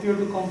 They appear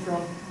to come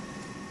from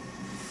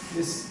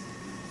this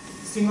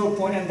single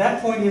point, and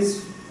that point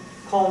is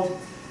called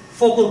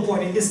focal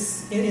point in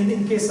this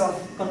in case of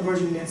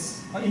converging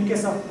lens, or in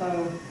case of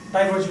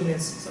diverging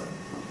lens. Sorry.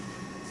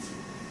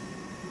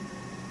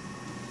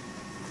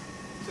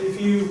 So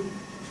if you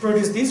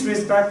produce these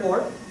rays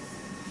backward,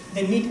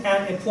 they meet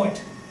at a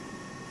point.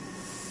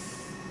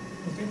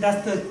 Okay,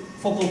 that's the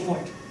focal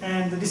point,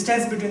 and the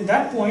distance between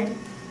that point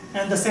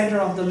and the center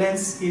of the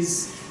lens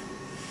is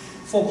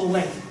focal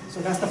length.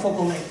 So that's the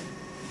focal length.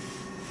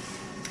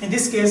 In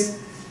this case,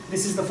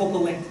 this is the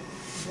focal length.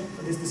 Okay?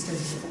 So this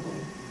distance is the focal length.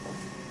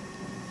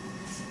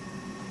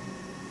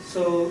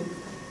 So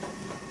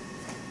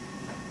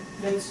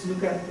let's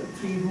look at the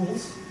three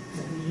rules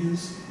that we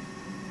use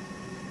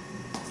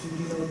to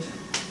denote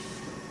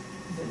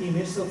the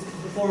image. So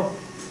before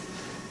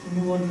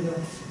we move on to the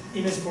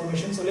image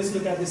formation, so let's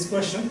look at this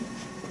question.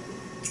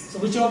 So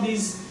which of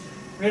these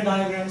ray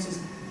diagrams is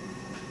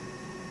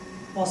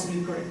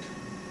possibly correct?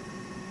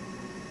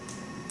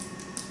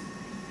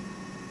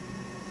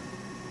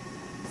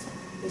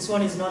 This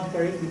one is not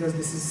correct because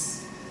this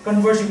is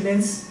converging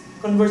lens.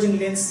 Converging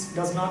lens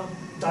does not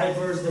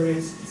diverge the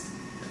rays.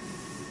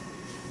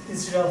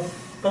 Instead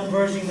of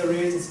converging the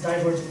rays, it's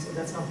diverging, so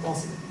that's not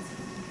possible.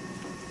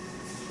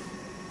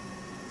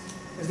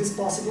 Is this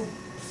possible?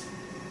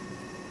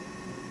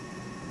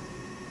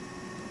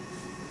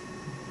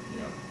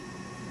 Yeah.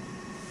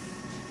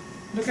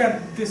 Look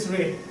at this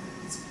ray.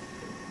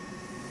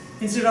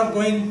 Instead of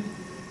going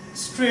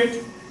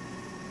straight,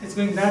 it's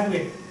going that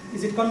way.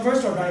 Is it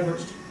converged or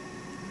diverged?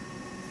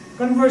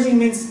 Converging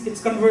means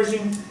it's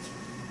converging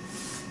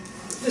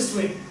this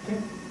way.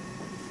 Okay?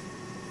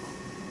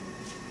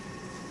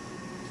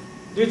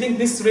 Do you think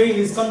this ray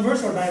is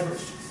converged or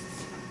diverged?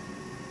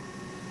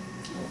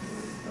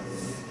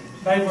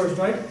 Diverged,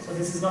 right? So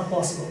this is not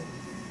possible.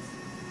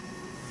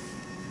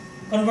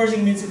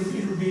 Converging means it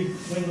will be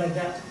going like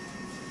that,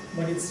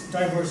 but it's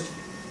diverged.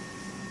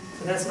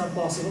 So that's not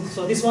possible.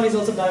 So this one is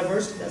also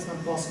diverged. That's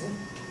not possible.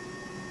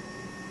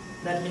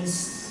 That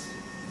means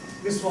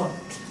this one.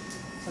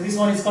 So this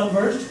one is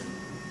converged.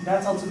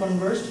 That's also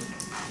converged.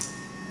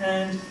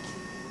 And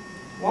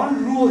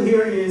one rule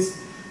here is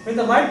when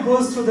the light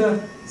goes through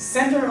the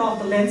center of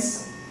the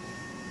lens,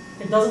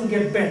 it doesn't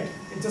get bent.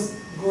 It just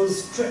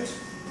goes straight.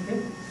 Okay?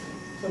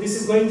 So this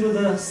is going to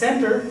the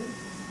center.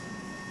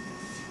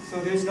 So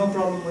there is no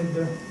problem with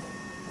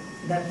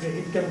that ray.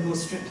 It can go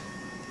straight.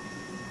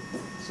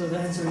 So the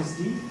answer is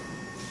D.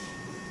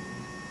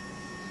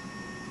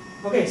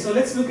 Okay, so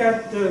let's look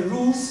at the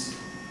rules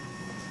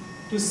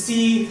to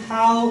see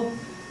how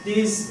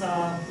these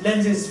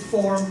lenses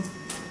form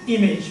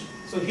image.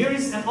 So here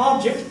is an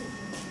object,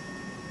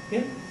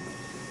 okay?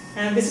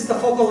 And this is the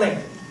focal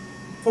length.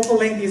 Focal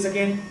length is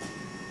again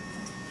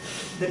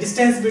the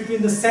distance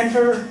between the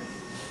center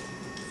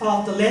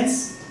of the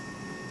lens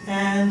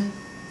and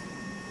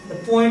the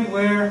point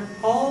where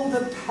all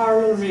the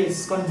parallel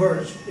rays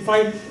converge. If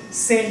I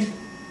send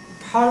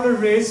parallel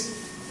rays,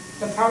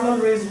 the parallel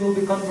rays will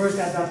be converged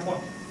at that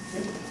point.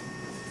 Okay?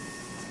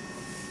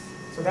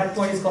 So that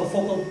point is called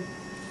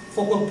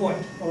focal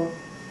point, or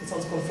it's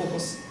also called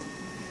focus.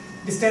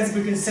 Distance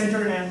between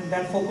center and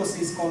that focus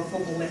is called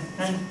focal length.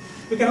 And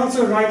we can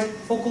also write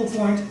focal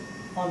point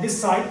on this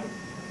side.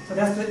 So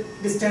that's the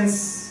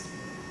distance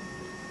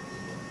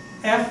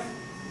f,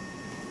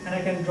 and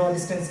I can draw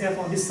distance f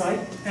on this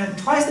side. And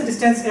twice the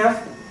distance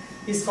f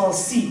is called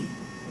c.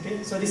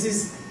 Okay, so this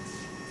is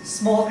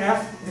small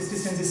f. This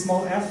distance is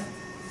small f,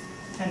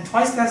 and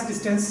twice that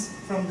distance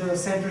from the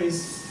center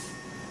is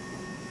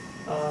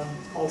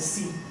called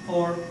c,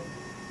 or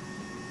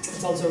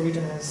it's also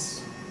written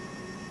as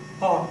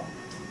r.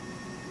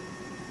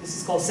 This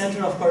is called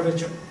center of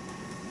curvature.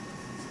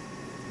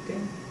 Okay,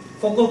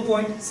 focal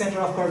point, center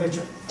of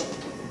curvature.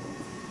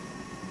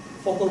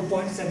 Focal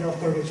point, center of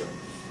curvature.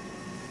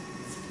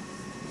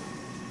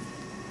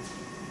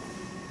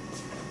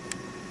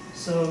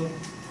 So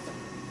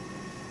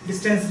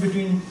distance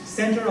between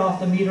center of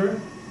the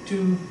mirror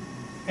to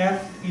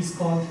f is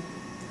called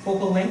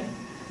focal length,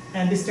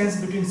 and distance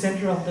between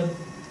center of the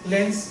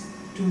lens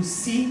to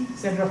c,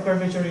 center of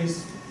curvature,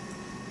 is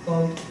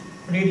called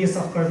radius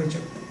of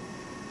curvature.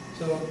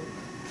 So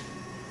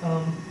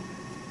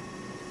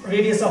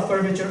radius of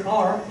curvature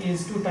r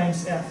is 2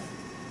 times f.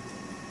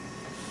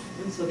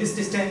 So this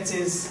distance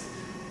is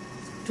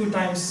 2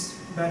 times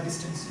that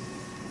distance.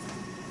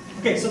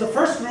 Okay, so the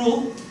first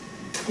rule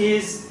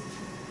is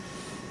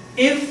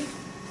if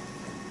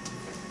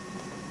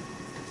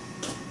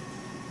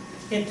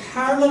a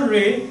parallel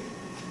ray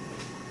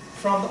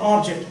from the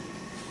object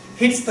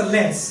hits the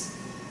lens,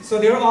 so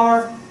there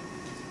are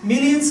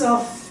millions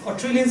of or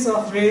trillions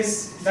of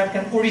rays that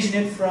can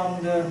originate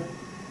from the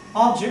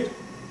object.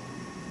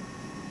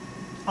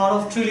 Out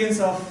of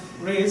trillions of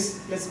rays,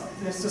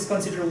 let's just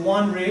consider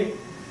one ray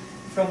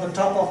from the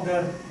top of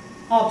the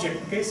object.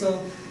 Okay,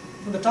 so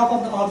from the top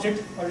of the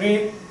object, a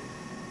ray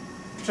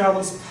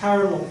travels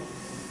parallel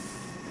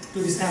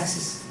to this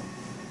axis.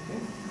 Okay?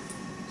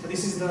 So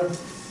this is the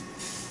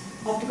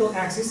optical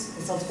axis.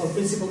 It's also called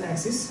principal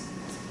axis.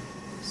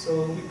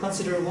 So we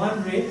consider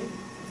one ray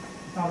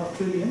out of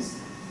trillions,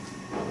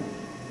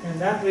 and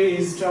that ray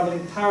is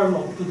traveling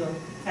parallel to the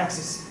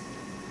axis.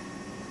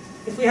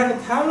 If we have a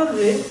parallel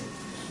ray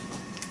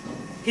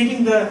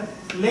hitting the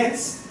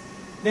lens,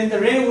 then the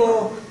ray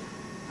will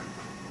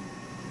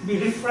be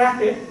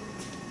refracted in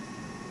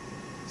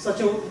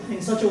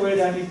such a way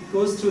that it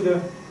goes through the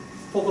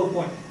focal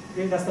point.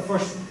 Okay, that's the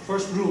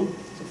first rule.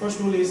 So first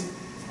rule is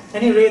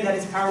any ray that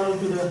is parallel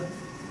to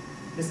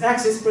this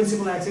axis,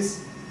 principal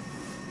axis,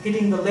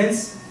 hitting the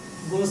lens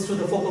goes through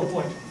the focal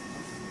point.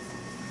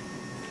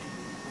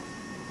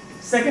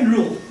 Second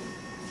rule,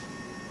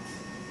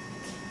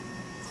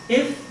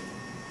 if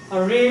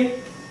a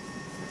ray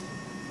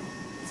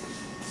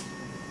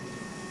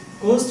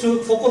goes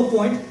through focal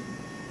point,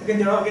 again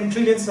there are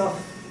trillions of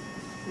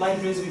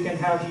light rays we can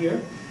have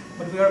here,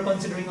 but we are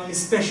considering only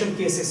special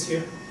cases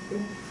here.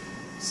 Okay?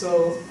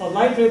 So a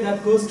light ray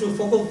that goes to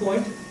focal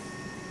point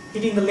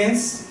hitting the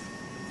lens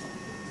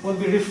will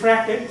be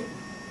refracted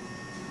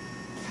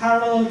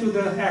parallel to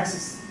the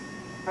axis,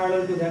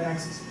 parallel to that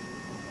axis.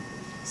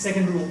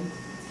 Second rule.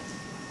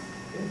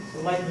 Okay?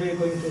 So light ray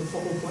going to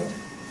focal point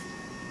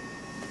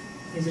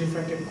is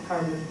refracted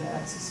parallel to the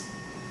axis.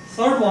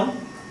 Third one,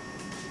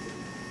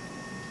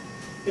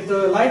 if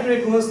the light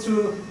ray goes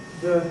to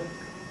the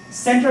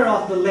center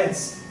of the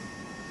lens,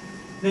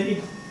 then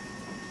it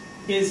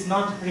is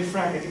not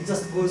refracted, it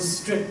just goes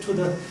straight to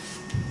the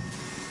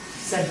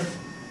center.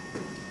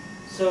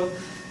 So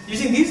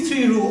using these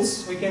three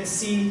rules, we can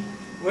see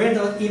where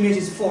the image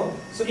is formed.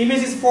 So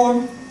image is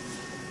formed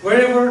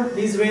wherever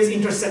these rays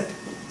intersect.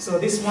 So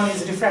this one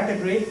is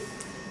refracted ray,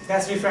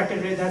 that's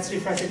refracted ray, that's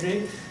refracted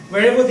ray.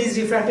 Wherever these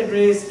refracted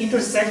rays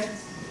intersect,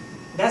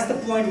 that's the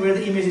point where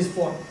the image is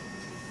formed.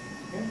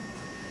 Okay?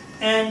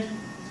 And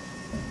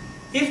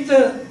if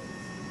the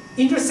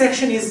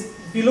intersection is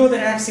below the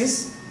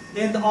axis,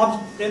 then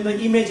the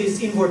image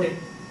is inverted.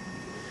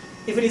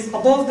 If it is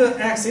above the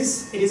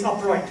axis, it is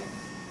upright.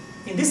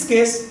 In this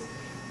case,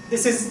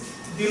 this is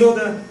below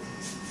the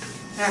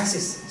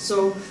axis.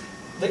 So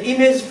the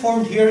image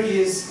formed here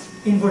is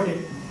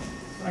inverted.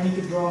 So I need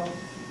to draw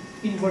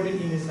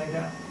inverted image like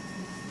that.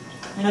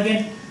 And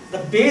again, the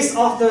base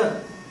of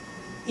the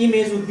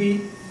image would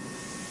be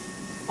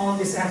on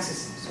this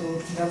axis. So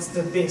that's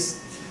the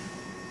base.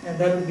 And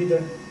that would be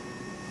the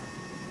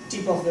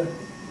tip of the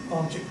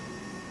object.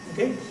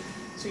 Okay?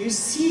 So you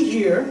see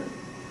here,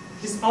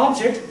 this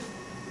object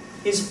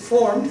is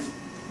formed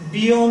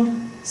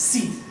beyond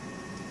C.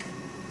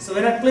 So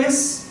when I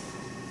place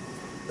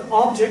the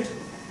object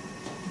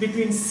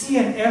between C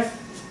and F,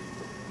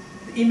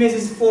 the image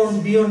is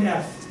formed beyond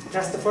F.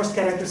 That's the first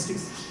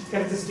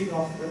characteristic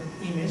of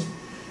the image.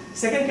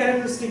 Second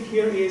characteristic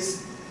here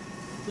is,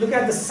 look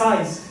at the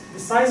size. The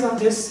size of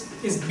this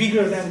is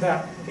bigger than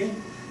that. Okay?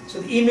 So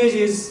the image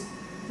is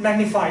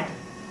magnified.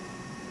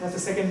 That's the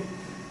second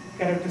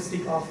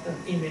characteristic of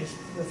the image.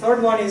 The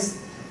third one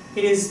is,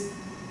 it is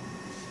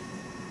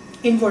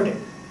inverted.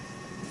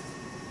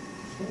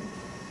 Okay?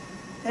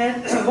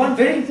 And one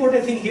very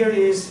important thing here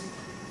is,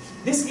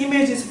 this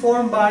image is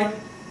formed by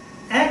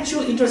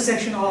actual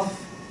intersection of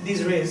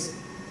these rays.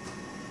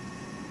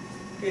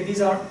 Okay,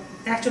 these are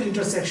actual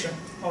intersection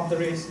of the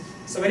rays.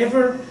 So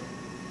whenever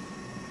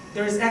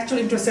there is actual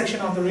intersection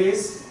of the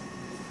rays,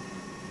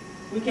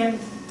 we can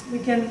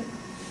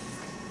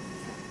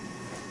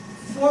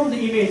form the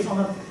image on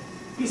a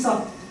piece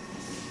of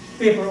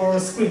paper or a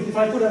screen. If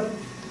I put a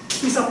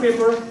piece of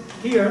paper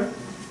here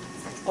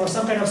or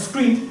some kind of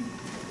screen,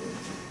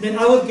 then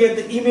I will get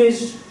the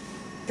image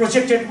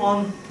projected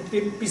on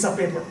the piece of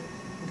paper.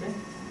 Okay?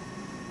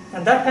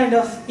 And that kind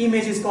of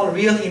image is called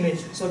real image.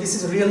 So this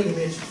is a real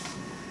image.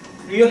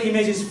 Real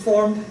image is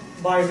formed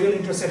by real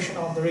intersection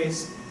of the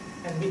rays.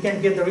 And we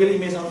can get the real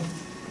image on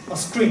a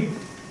screen.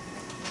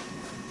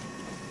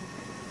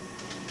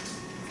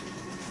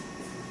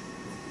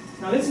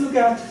 Now let's look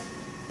at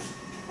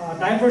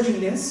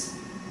diverging lens.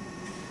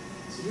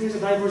 So here is a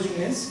diverging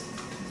lens.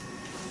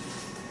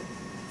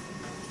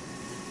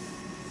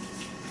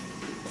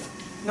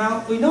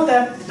 Now we know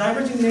that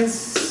diverging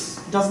lens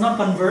does not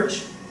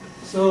converge.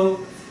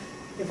 So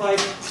if I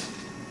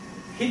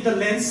hit the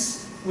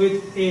lens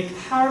with a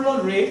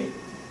parallel ray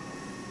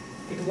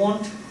it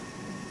won't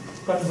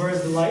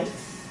converge the light,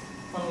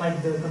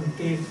 unlike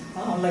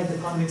the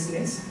convex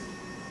lens.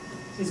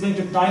 So it's going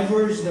to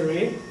diverge the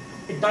ray.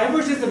 It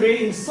diverges the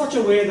ray in such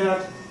a way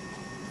that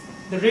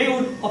the ray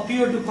would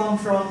appear to come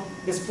from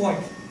this point.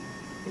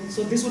 Okay,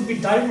 so this would be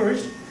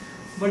diverged,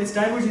 but it's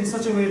diverged in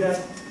such a way that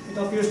it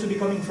appears to be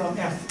coming from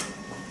F.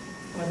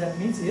 What that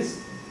means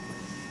is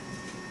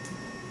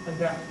like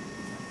that.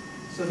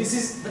 So this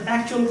is the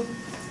actual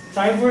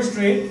diverged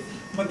ray,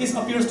 but this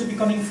appears to be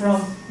coming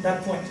from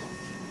that point.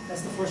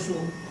 That's the first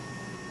rule.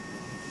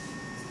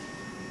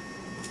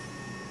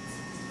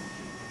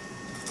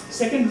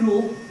 Second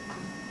rule,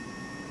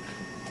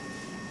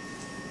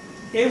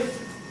 if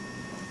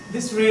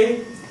this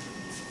ray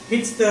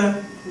hits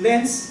the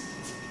lens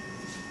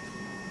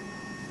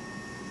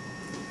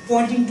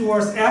pointing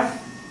towards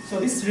F, so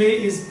this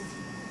ray is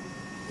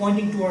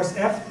pointing towards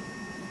F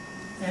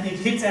and it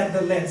hits at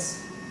the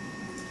lens.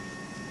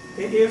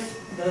 Okay, if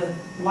the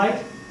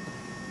light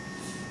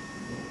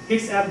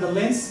hits at the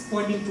lens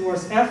pointing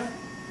towards F,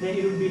 then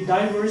it would be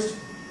diverged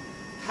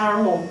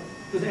parallel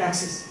to the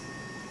axis.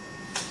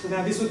 So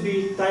now this would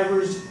be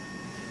diverged.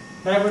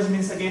 Diverged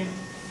means, again,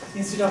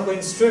 instead of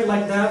going straight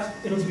like that,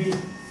 it would be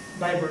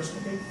diverged.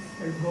 Okay,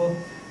 it would go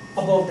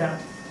above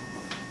that.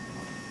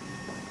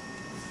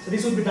 So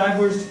this would be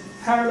diverged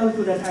parallel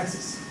to that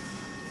axis.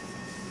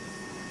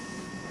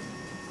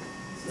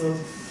 So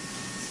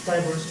it's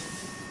diverged.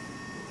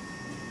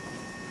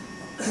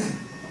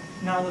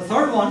 Now the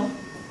third one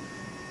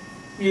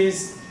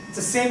is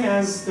the same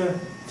as the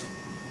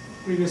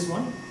previous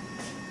one.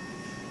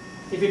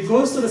 If it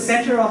goes to the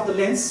center of the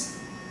lens,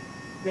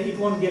 then it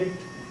won't get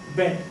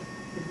bent.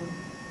 It will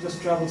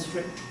just travel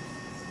straight.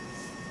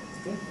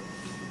 Okay?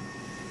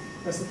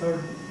 That's the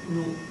third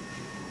rule.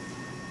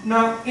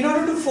 Now, in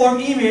order to form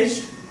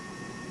image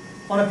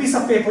on a piece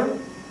of paper,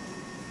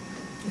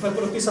 if I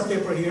put a piece of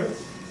paper here,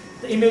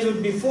 the image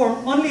would be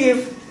formed only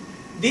if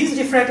these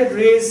refracted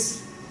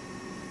rays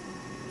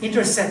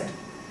intersect.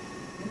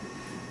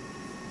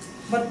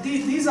 But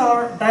these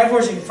are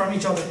diverging from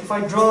each other. If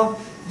I draw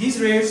these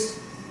rays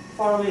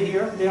far away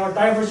here, they are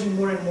diverging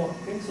more and more.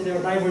 Okay? So they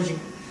are diverging.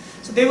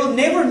 So they will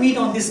never meet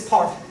on this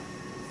part.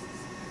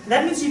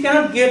 That means you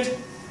cannot get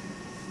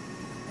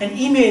an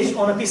image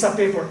on a piece of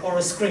paper or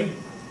a screen.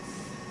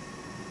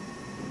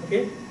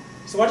 Okay?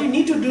 So what you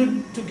need to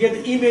do to get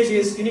the image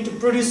is you need to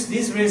produce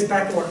these rays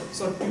backward.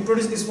 So you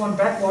produce this one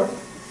backward,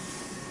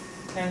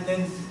 and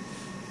then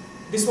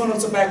this one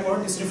also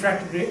backward, this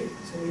refracted ray.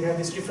 So we have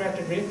this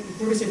refracted ray. You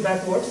produce it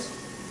backwards.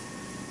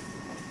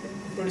 Okay?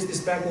 You produce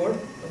this backward,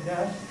 like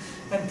that,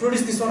 and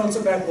produce this one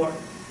also backward.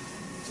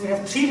 So we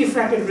have three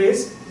refracted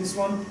rays, this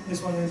one,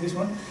 and this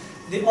one.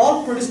 They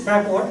all produce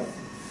backward.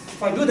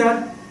 If I do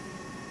that,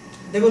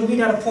 they will meet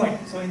at a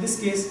point. So in this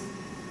case,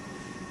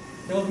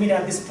 they will meet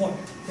at this point,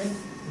 okay,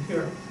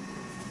 here.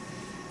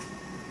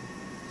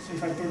 So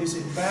if I produce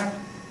it back,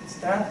 it's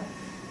that.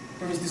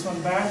 Produce this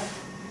one back,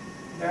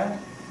 that.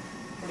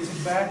 Produce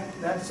it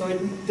back, that. So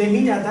they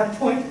meet at that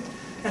point,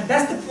 and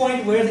that's the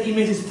point where the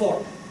image is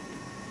formed.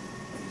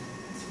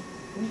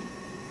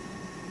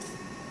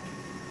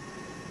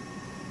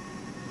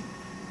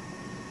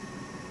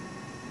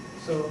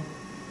 So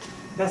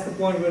that's the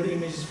point where the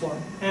image is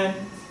formed. And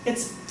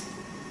it's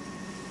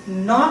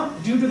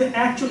not due to the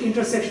actual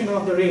intersection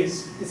of the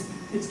rays.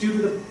 It's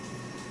due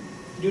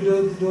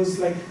to those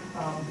like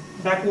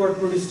backward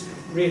produced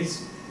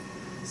rays.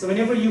 So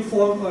whenever you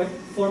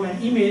form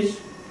an image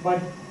by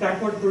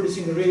backward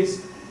producing the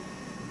rays,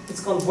 it's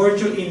called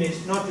virtual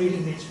image, not real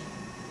image.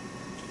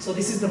 So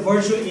this is the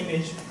virtual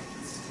image.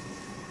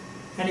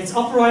 And it's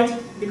upright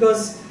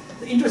because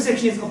the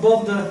intersection is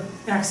above the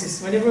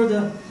axis. Whenever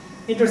the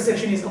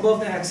intersection is above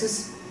the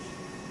axis,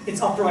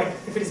 it's upright.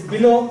 If it is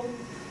below,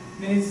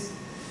 then it's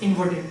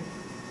inverted.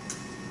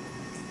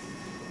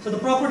 So the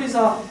properties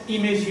of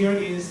image here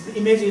is, the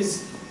image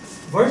is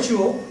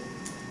virtual,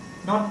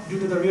 not due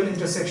to the real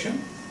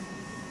intersection.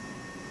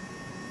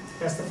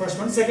 That's the first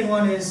one. Second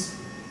one is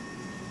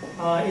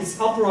it's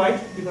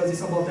upright because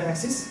it's above the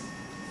axis.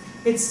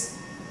 It's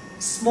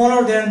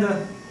smaller than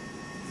the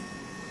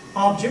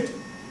object.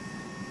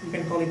 You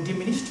can call it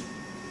diminished.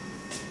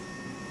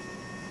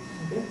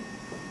 Okay.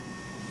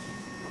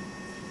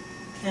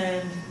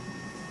 And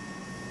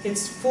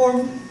it's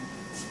formed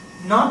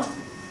not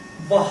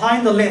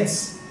behind the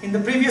lens. In the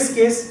previous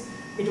case,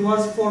 it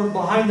was formed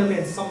behind the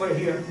lens, somewhere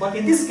here. But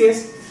in this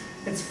case,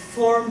 it's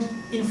formed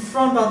in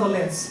front of the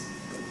lens.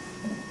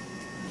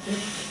 Okay.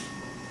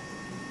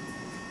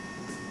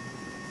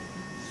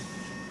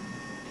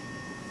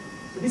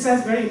 So this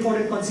has very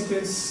important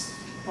consequence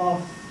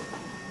of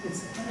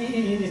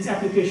its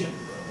application.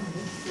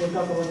 We'll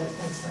talk about that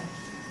next time.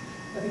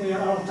 I think we are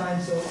out of time,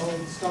 so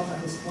I'll stop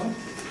at this point.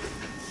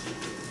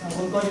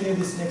 We'll continue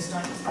this next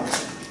time.